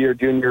one more year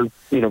junior,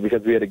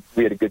 because we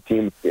had a good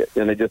team,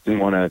 and I just didn't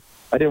want to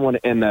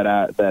end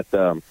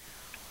that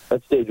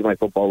stage of my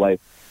football life.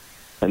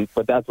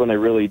 But that's when I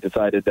really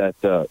decided that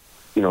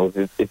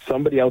if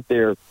somebody out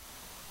there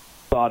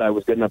thought I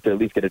was good enough to at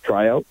least get a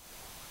tryout,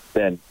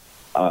 then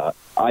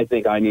I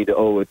think I need to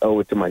owe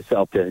it to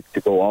myself to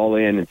go all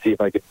in and see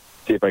if I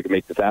could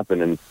make this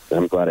happen, and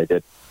I'm glad I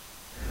did.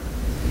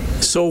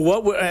 So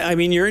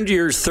you're into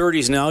your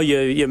 30s now.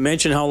 You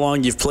mentioned how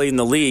long you've played in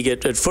the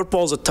league.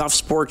 Football's a tough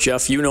sport,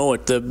 Jeff. You know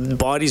it. The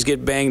bodies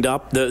get banged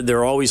up.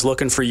 They're always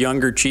looking for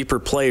younger, cheaper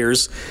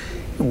players.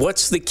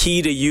 What's the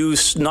key to you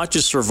not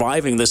just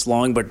surviving this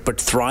long, but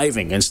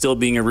thriving and still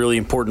being a really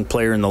important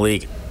player in the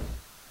league?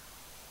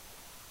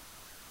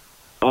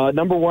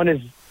 Number one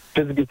is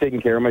physically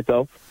taking care of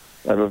myself.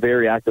 I have a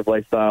very active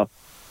lifestyle.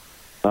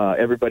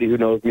 Everybody who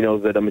knows me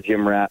knows that I'm a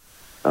gym rat.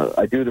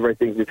 I do the right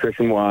things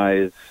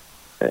nutrition-wise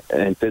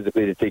and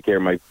physically to take care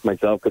of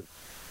myself, because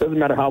it doesn't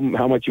matter how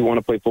much you want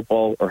to play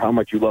football or how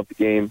much you love the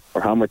game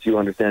or how much you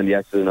understand the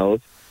X's and O's.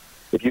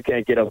 If you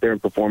can't get out there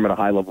and perform at a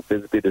high level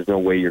physically, there's no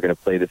way you're going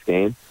to play this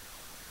game.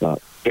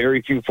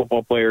 Very few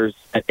football players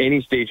at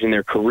any stage in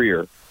their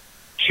career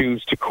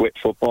choose to quit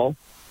football.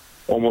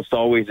 Almost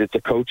always it's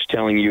a coach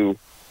telling you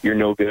you're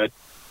no good,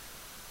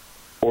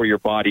 or your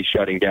body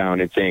shutting down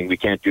and saying we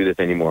can't do this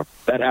anymore.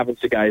 That happens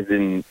to guys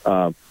in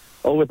all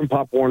the way from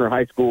Pop Warner,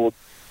 high school,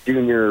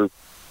 junior,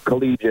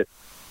 collegiate,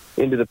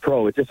 into the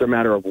pro. It's just a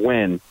matter of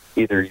when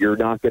either you're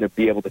not going to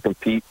be able to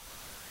compete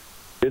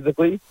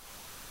physically,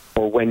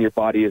 or when your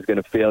body is going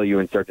to fail you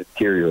and start to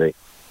deteriorate.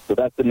 So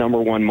that's the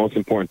number one most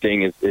important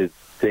thing is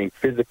staying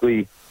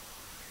physically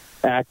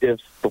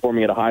active,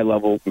 performing at a high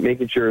level,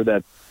 making sure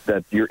that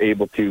you're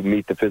able to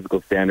meet the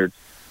physical standards.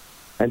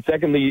 And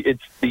secondly,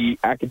 it's the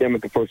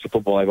academic approach to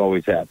football I've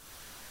always had.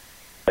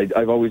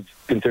 I've always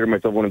considered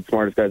myself one of the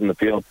smartest guys in the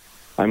field.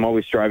 I'm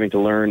always striving to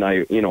learn.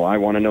 I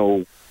want to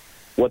know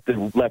what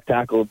the left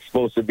tackle is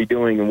supposed to be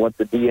doing and what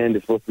the D end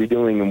is supposed to be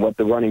doing and what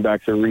the running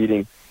backs are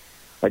reading.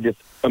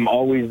 I'm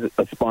always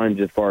a sponge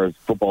as far as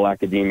football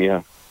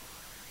academia.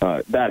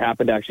 That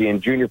happened actually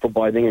in junior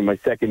football. I think in my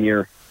second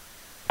year,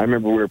 I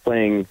remember we were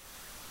playing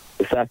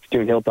the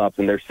Saskatoon Hilltops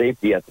and their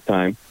safety at the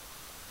time.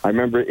 I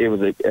remember it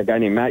was a guy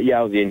named Matt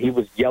Yowzy, and he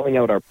was yelling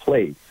out our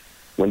plays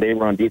when they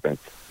were on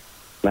defense.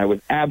 And I was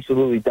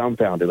absolutely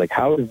dumbfounded. Like,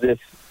 how is this?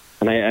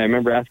 And I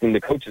remember asking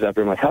the coaches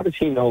after, I'm like, how does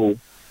he know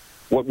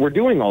what we're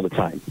doing all the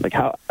time? Like,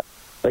 how?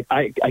 Like,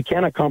 I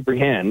cannot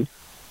comprehend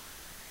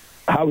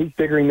how he's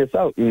figuring this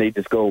out. And he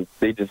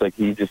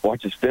just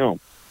watches film.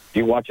 If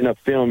you watch enough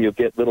film, you'll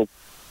get little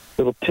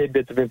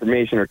tidbits of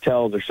information or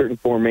tells or certain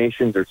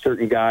formations or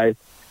certain guys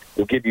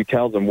will give you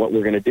tells on what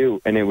we're going to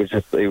do. And it was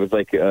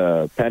like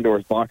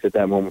Pandora's box at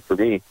that moment for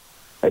me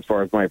as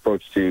far as my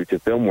approach to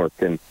film work.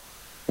 And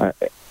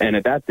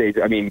at that stage,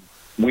 I mean,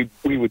 we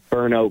would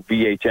burn out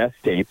VHS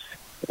tapes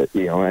as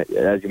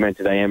you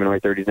mentioned, I am in my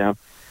 30s now.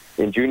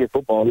 In junior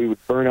football, we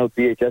would burn out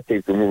VHS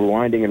tapes and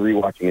rewinding and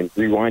rewatching and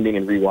rewinding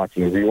and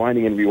rewatching and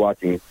rewinding and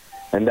rewatching.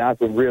 And that's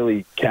what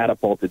really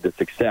catapulted the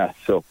success.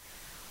 So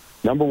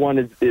number one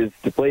is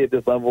to play at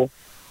this level,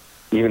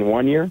 even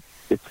 1 year,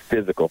 it's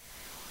physical.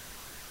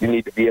 You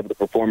need to be able to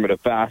perform at a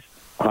fast,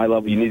 high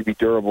level. You need to be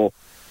durable.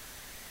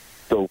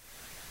 So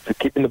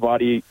keeping the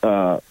body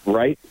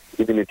right,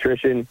 keeping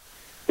nutrition,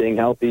 staying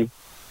healthy,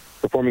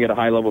 performing at a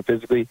high level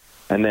physically.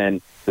 And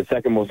then the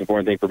second most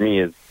important thing for me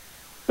is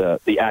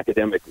the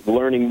academic,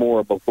 learning more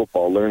about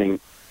football,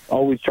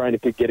 always trying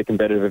to get a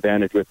competitive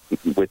advantage with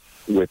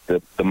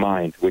the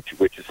mind, which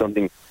is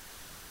something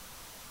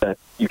that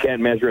you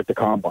can't measure at the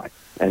combine.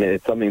 And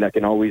it's something that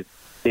can always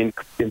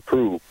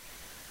improve.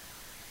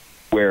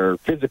 Where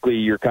physically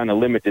you're kind of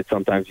limited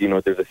sometimes,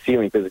 there's a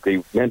ceiling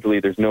physically.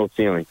 Mentally, there's no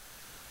ceiling.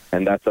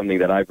 And that's something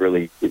that I've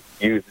really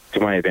used to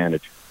my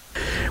advantage.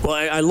 Well,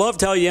 I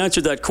loved how you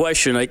answered that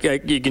question.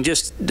 You can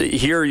just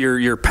hear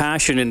your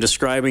passion in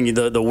describing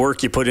the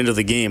work you put into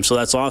the game. So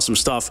that's awesome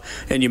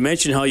stuff. And you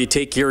mentioned how you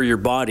take care of your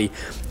body.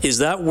 Is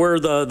that where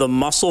the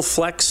muscle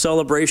flex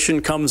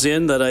celebration comes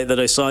in that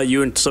I saw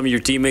you and some of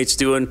your teammates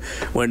doing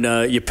when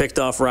you picked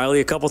off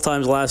Riley a couple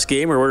times last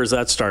game, or where does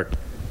that start?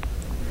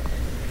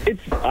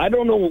 I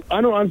don't know.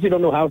 I honestly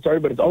don't know how it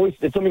started, but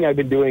it's something I've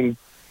been doing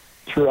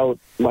throughout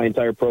my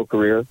entire pro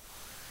career.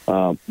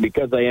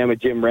 Because I am a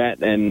gym rat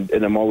and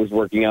I'm always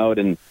working out,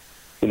 and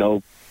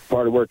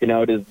part of working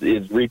out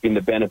is reaping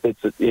the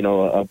benefits of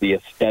the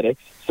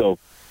aesthetics. So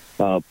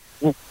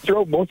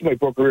throughout most of my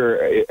pro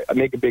career, I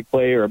make a big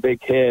play or a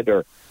big hit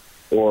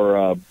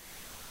or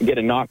get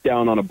a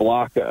knockdown on a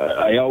block.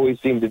 I always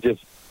seem to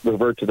just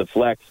revert to the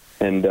flex,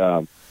 and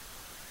you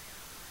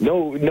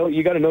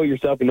got to know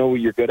yourself and know what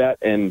you're good at,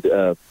 and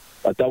a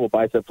double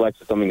bicep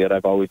flex is something that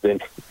I've always been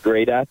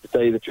great at, to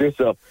tell you the truth.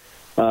 So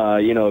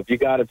if you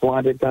got it,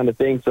 flaunt it kind of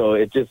thing. So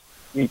it just,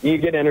 you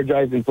get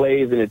energized in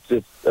plays, and it's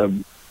just, a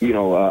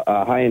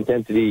high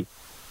intensity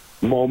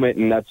moment.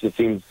 And that just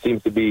seems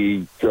to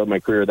be throughout my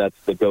career. That's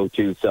the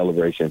go-to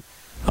celebration.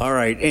 All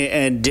right.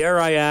 And dare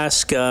I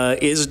ask,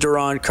 is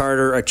Duron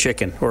Carter a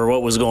chicken, or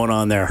what was going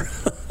on there?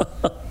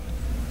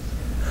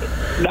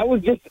 That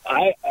was just,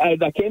 I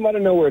came out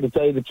of nowhere, to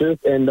tell you the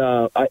truth. And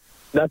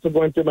that's what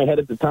going through my head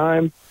at the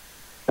time.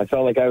 I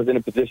felt like I was in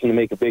a position to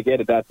make a big hit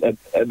at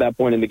that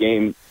point in the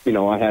game.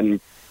 I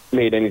hadn't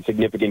made any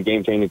significant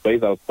game-changing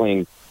plays. I was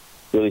playing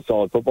really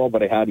solid football,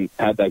 but I hadn't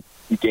had that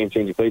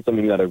game-changing play,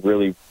 something that I've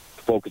really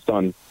focused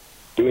on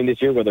doing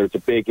this year, whether it's a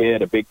big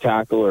hit, a big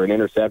tackle, or an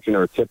interception,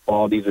 or a tip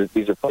ball. These are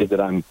plays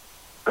that I'm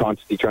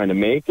constantly trying to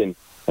make. And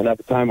at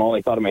the time, all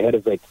I thought in my head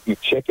is, like, you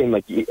chicken.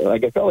 Like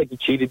I felt like he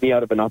cheated me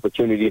out of an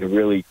opportunity to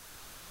really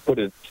put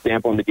a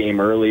stamp on the game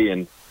early.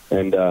 And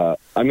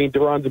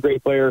Duron's a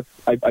great player.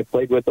 I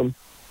played with him.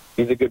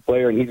 He's a good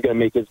player, and he's going to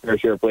make his fair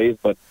share of plays.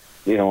 But,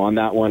 on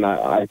that one,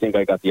 I think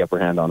I got the upper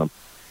hand on him.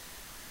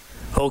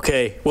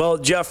 Okay. Well,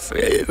 Jeff,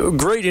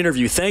 great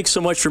interview. Thanks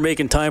so much for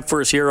making time for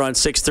us here on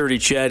 630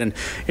 Ched, and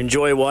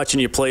enjoy watching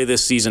you play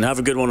this season. Have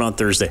a good one on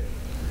Thursday.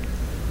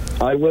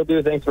 I will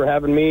do. Thanks for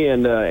having me,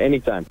 and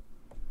anytime.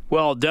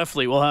 Well,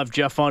 definitely. We'll have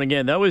Jeff on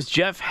again. That was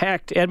Jeff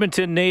Hecht,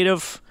 Edmonton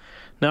native.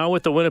 Now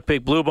with the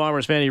Winnipeg Blue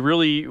Bombers, man, he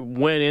really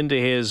went into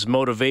his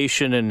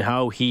motivation and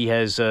how he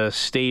has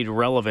stayed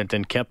relevant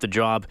and kept the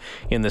job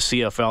in the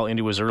CFL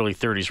into his early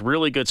 30s.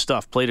 Really good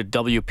stuff. Played at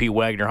W.P.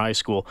 Wagner High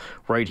School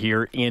right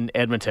here in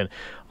Edmonton.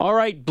 All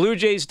right, Blue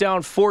Jays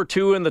down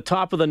 4-2 in the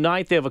top of the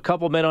ninth. They have a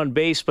couple men on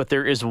base, but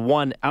there is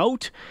one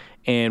out.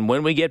 And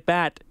when we get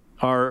back,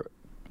 our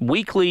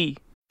weekly...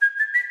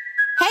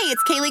 Hey,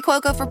 it's Kaylee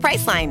Cuoco for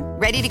Priceline.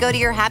 Ready to go to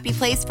your happy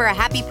place for a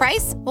happy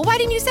price? Well, why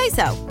didn't you say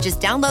so? Just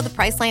download the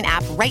Priceline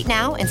app right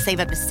now and save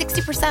up to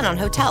 60% on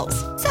hotels.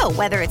 So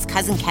whether it's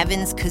Cousin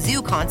Kevin's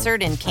Kazoo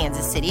Concert in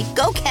Kansas City,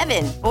 go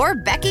Kevin, or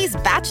Becky's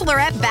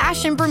Bachelorette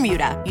Bash in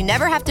Bermuda, you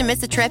never have to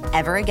miss a trip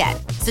ever again.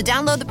 So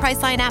download the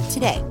Priceline app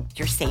today.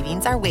 Your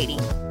savings are waiting.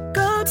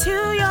 Go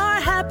to your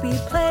happy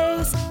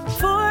place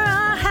for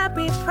a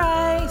happy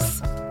price.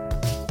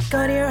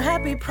 Go to your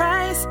happy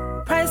price,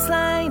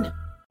 Priceline.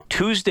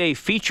 Tuesday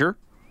feature,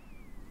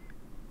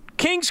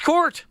 King's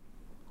Court,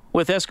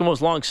 with Eskimos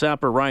long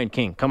snapper Ryan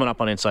King, coming up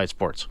on Inside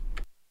Sports.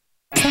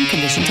 Some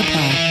conditions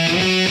apply.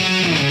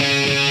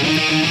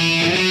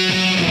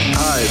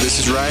 Hi, this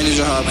is Ryan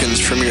Nugent-Hopkins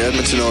from your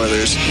Edmonton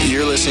Oilers.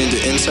 You're listening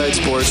to Inside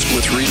Sports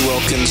with Reed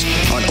Wilkins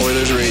on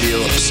Oilers Radio,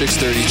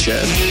 630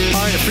 Ched.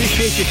 All right,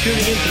 appreciate you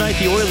tuning in tonight.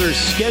 The Oilers'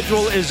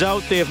 schedule is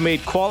out. They have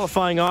made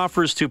qualifying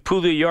offers to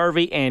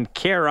Puljujarvi and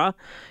Kara.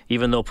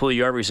 Even though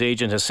Puljujarvi's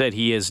agent has said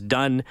he is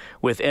done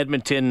with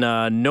Edmonton,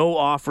 no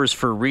offers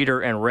for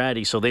Reeder and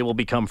Ratty, so they will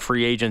become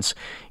free agents.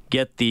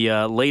 Get the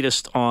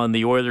latest on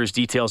the Oilers,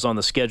 details on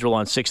the schedule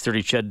on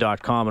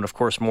 630ched.com, and of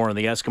course more on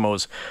the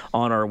Eskimos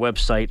on our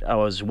website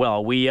as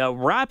well. We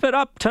wrap it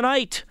up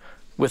tonight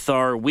with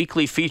our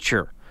weekly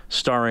feature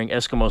starring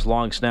Eskimos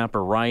long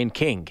snapper Ryan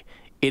King.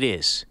 It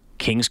is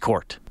King's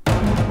Court.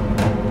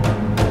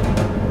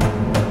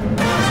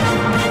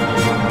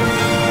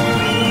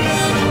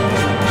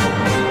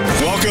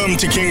 Welcome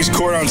to King's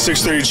Court on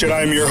 630 CHED.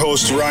 I am your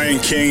host, Ryan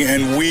King,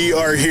 and we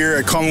are here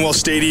at Commonwealth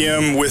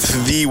Stadium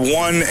with the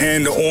one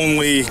and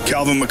only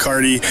Calvin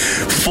McCarty,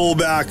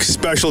 fullback,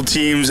 special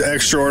teams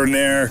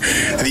extraordinaire,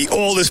 the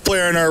oldest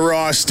player on our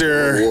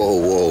roster.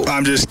 Whoa.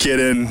 I'm just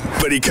kidding,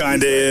 but he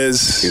kind of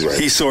is. He's right.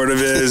 He sort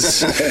of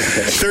is.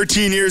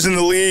 13 years in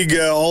the league,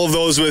 all of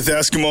those with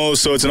Eskimos,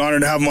 so it's an honor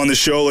to have him on the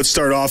show. Let's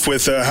start off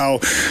with how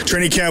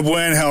training camp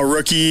went, how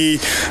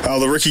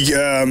the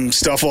rookie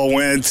stuff all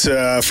went.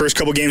 First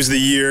couple games of the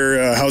year,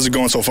 how's it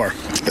going so far?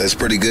 It's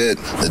pretty good.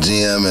 The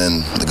GM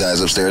and the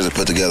guys upstairs have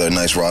put together a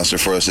nice roster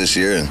for us this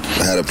year, and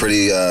I had a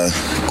pretty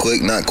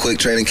not quick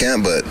training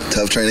camp, but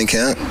tough training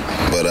camp,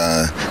 but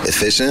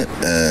efficient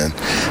and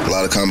a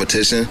lot of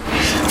competition.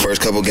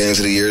 First couple games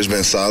of the year has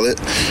been solid.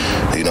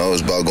 You know,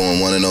 it's about going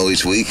 1-0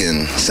 each week,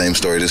 and same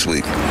story this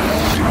week.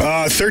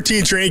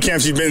 13 training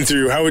camps you've been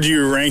through. How would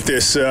you rank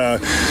this?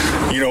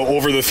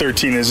 Over the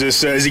 13, is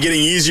it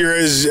getting easier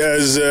as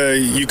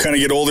you kind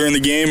of get older in the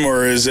game,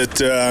 or is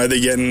it are they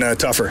getting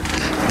tougher?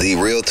 The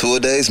real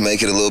two-a-days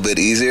make it a little bit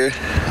easier,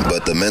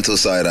 but the mental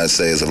side, I'd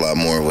say, is a lot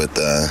more with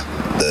the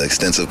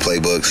extensive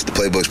playbooks. The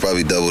playbook's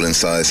probably doubled in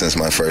size since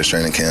my first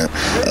training camp.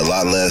 A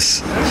lot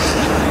less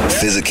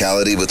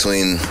physicality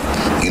between,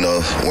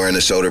 wearing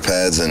the shoulder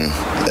pads and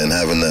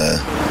having the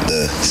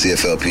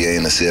CFLPA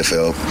and the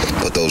CFL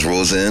put those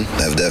rules in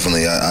have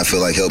definitely, I feel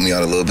like, helped me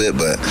out a little bit,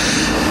 but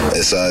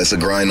it's a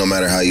grind no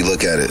matter how you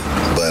look at it.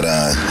 But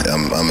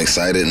I'm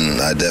excited,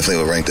 and I definitely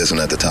would rank this one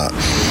at the top.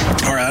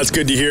 All right, that's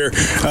good to hear.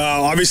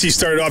 Obviously, you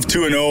started off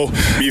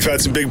 2-0. You've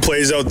had some big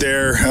plays out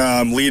there,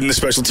 leading the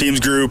special teams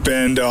group,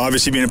 and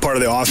obviously being a part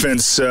of the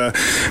offense.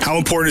 How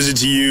important is it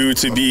to you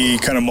to be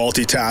kind of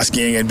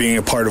multitasking and being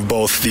a part of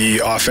both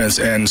the offense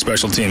and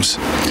special teams?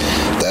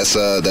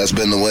 That's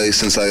been the way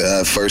since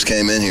I first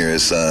came in here.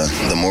 It's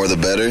the more the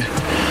better.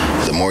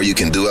 The more you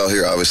can do out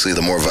here, obviously,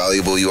 the more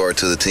valuable you are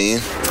to the team.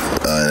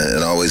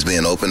 And always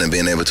being open and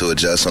being able to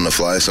adjust on the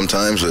fly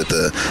sometimes with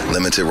the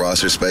limited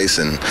roster space,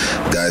 and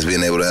guys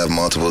being able to have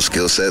multiple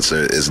skill sets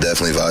is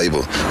definitely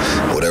valuable.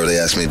 Whatever they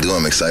ask me to do,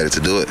 I'm excited to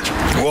do it.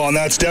 Well, and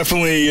that's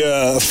definitely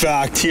a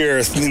fact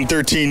here. In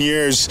 13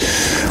 years,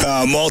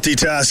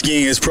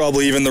 multitasking is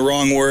probably even the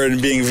wrong word,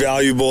 and being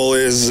valuable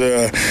is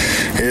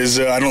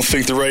I don't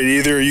think the right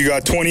either. You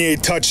got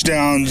 28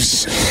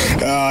 touchdowns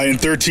in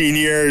 13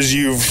 years.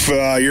 You're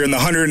in the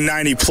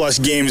 190 plus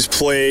games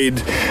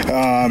played,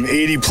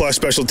 80 plus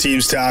special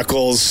teams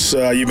tackles.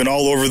 You've been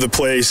all over the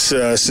place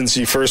since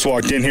you first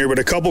walked in here, but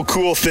a couple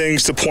cool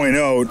things to point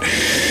out.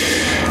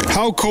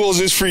 How cool is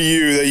this for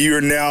you that you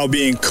are now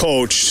being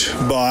coached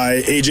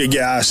by AJ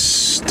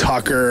Gass,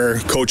 Tucker,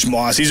 Coach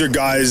Moss? These are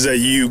guys that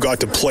you got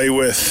to play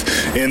with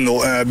in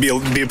the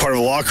be a part of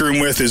the locker room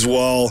with as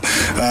well.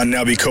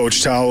 Now be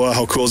coached.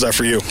 How cool is that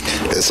for you?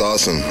 It's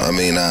awesome. I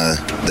mean,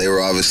 they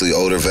were obviously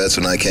older vets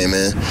when I came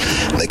in.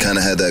 They kind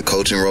of had that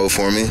coaching role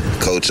for me.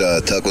 Coach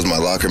Tuck was my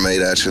locker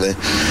mate, actually.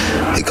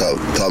 He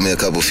taught me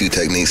a few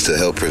techniques to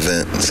help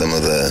prevent some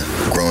of the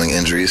growing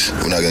injuries.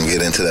 I'm not going to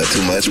get into that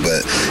too much,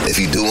 but if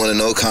you do want to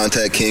know,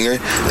 contact Kinger,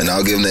 and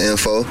I'll give him the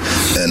info,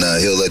 and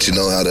he'll let you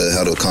know how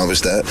to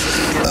accomplish that.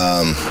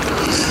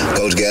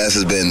 Coach Gass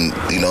has been,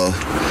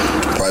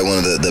 probably one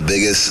of the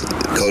biggest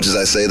coaches,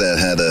 I say, that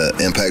had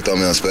an impact on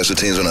me on special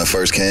teams when I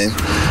first came.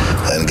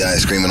 And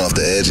guys screaming off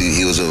the edge,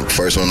 he was the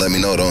first one to let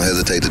me know, don't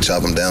hesitate to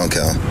chop them down,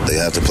 Cal. They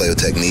have to play with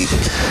technique.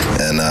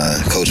 And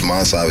Coach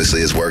Moss,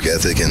 obviously, his work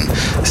ethic and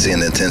seeing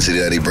the intensity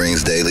that he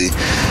brings daily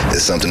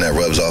is something that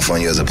rubs off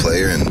on you as a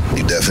player, and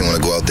you definitely want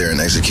to go out there and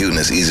execute, and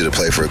it's easy to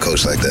play for a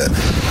coach like that.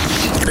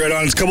 Right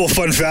on. A couple of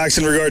fun facts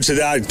in regards to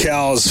that.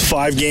 Cal's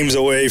 5 games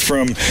away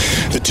from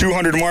the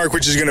 200 mark,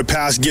 which is going to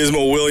pass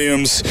Gizmo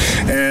Williams,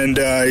 and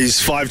he's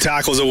 5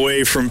 tackles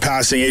away from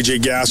passing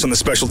AJ Gass on the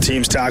special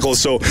teams tackles.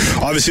 So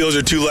obviously those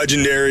are 2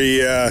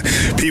 legendary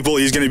people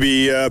he's going to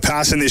be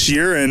passing this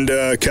year, and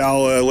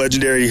Cal,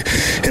 legendary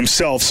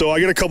himself. So I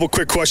got a couple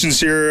quick questions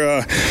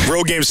here.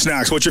 Road game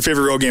snacks. What's your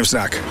favorite road game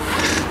snack?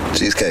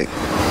 Cheesecake.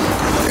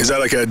 Is that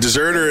like a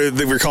dessert, or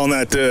we're calling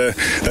that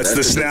that's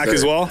the snack dessert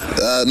as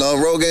well? No,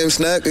 road game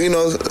snack.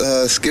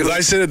 Skittles.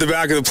 I sit at the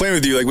back of the plane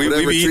with you. Like we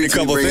be eating a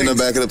couple of things. In the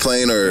back of the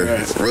plane, or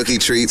rookie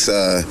treats.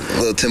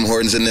 Little Tim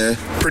Hortons in there.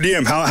 Per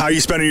diem. How are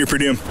you spending your per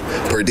diem?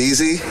 Per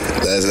diezy?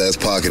 That's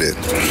pocketed.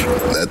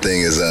 That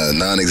thing is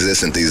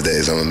non-existent these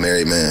days. I'm a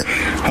married man.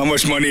 How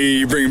much money are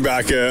you bringing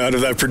back out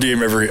of that per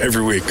diem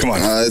every week? Come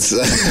on. I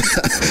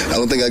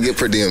don't think I get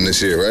per diem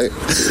this year, right?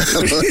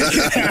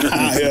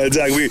 Yeah,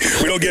 exactly.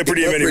 We don't get per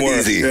diem anymore.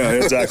 Yeah,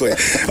 exactly.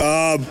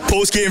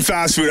 Post-game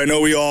fast food. I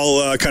know we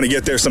all kind of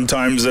get there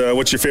sometimes.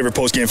 What's your favorite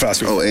post-game fast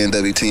food? Oh,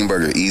 A&W Team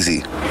Burger.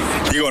 Easy.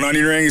 You going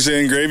onion rings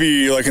and gravy, or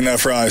you liking that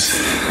fries?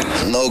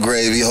 No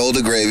gravy. Hold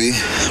the gravy.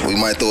 We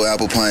might throw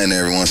apple pie in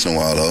there every once in a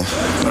while, though.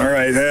 All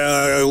right.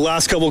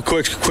 Last couple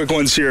quick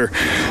ones here.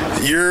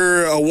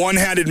 You're a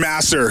one-handed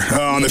master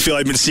on the field.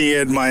 I've been seeing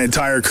it my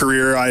entire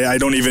career. I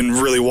don't even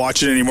really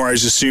watch it anymore. I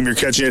just assume you're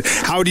catching it.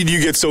 How did you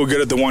get so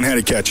good at the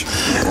one-handed catch?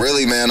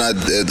 Really, man, I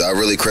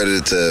really credit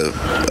it to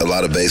a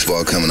lot of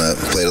baseball coming up.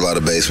 Played a lot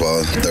of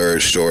baseball,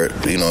 third, short.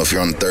 You know, if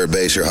you're on the third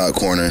base, your hot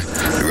corner,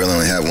 you really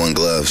only have one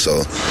glove.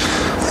 So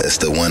it's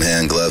the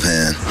one-hand, glove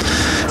hand.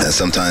 And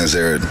sometimes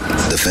they're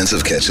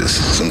defensive catches.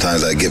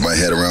 Sometimes I get my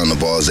head around the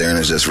balls there and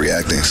it's just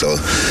reacting. So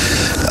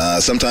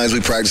sometimes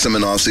we practice them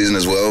in the off-season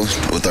as well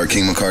with our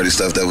King McCarty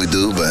stuff that we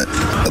do. But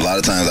a lot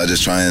of times I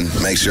just try and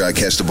make sure I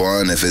catch the ball,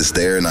 and if it's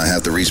there and I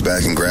have to reach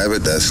back and grab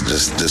it, that's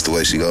just the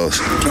way she goes.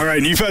 All right,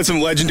 and you've had some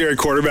legendary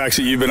quarterbacks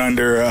that you've been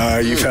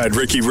under. You've had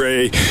Ricky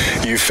Ray,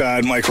 you've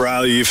had Mike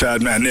Riley, you've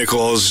had Matt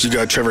Nichols, you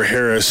got Trevor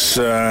Harris,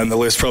 and the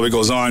list probably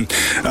goes on.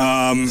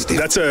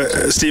 That's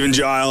Stephen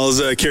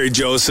Giles, Kerry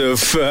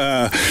Joseph.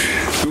 Who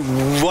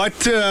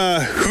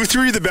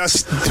threw you the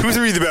best? Who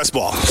threw you the best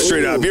ball?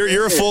 Straight up,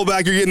 you're a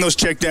fullback. You're getting those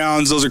check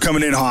downs. Those are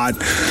coming in hot.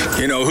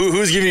 You know,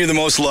 who's giving you the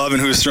most love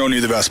and who's throwing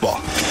you the best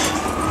ball?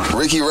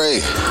 Ricky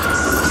Ray.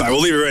 All right,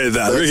 we'll leave it right at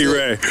that. Ricky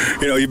Ray.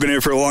 You know, you've been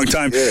here for a long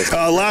time.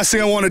 Yeah. Last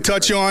thing I want to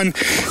touch on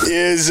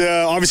is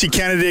obviously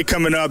Canada Day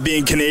coming up,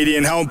 being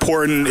Canadian. How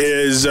important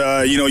is,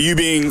 you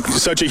being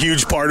such a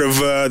huge part of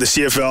the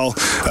CFL,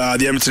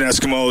 the Edmonton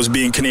Eskimos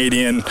being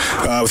Canadian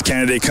with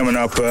Canada Day coming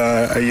up.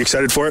 Are you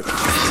excited for it?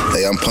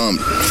 Hey, I'm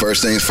pumped.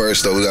 First things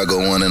first, though, we got to go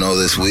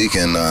 1-0 this week,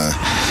 and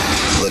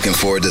looking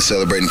forward to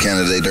celebrating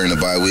Canada Day during the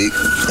bye week,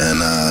 and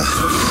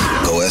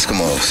go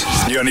Eskimos.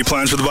 You got any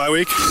plans for the bye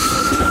week?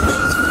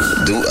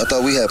 I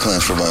thought we had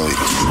plans for bye week.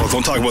 Well,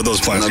 don't talk about those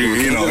plans.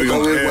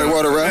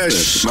 Whitewater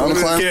Rapids.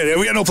 Yeah,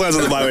 we got no plans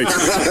on the bye week.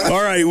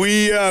 All right,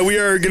 we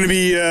are going to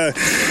be.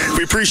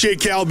 We appreciate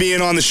Cal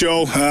being on the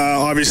show.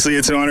 Obviously,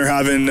 it's an honor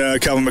having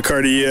Calvin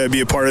McCarty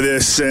be a part of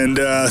this. And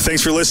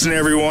thanks for listening,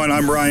 everyone.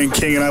 I'm Ryan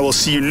King, and I will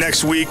see you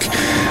next week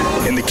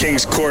in the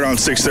King's Court on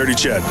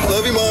 630 Ched.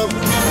 Love you, Mom.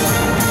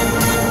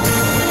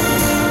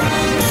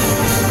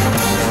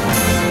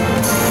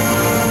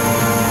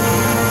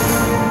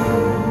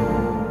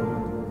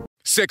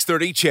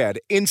 630 Ched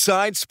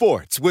Inside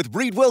Sports with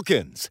Reed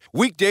Wilkins.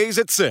 Weekdays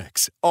at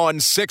 6 on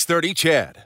 630 Ched.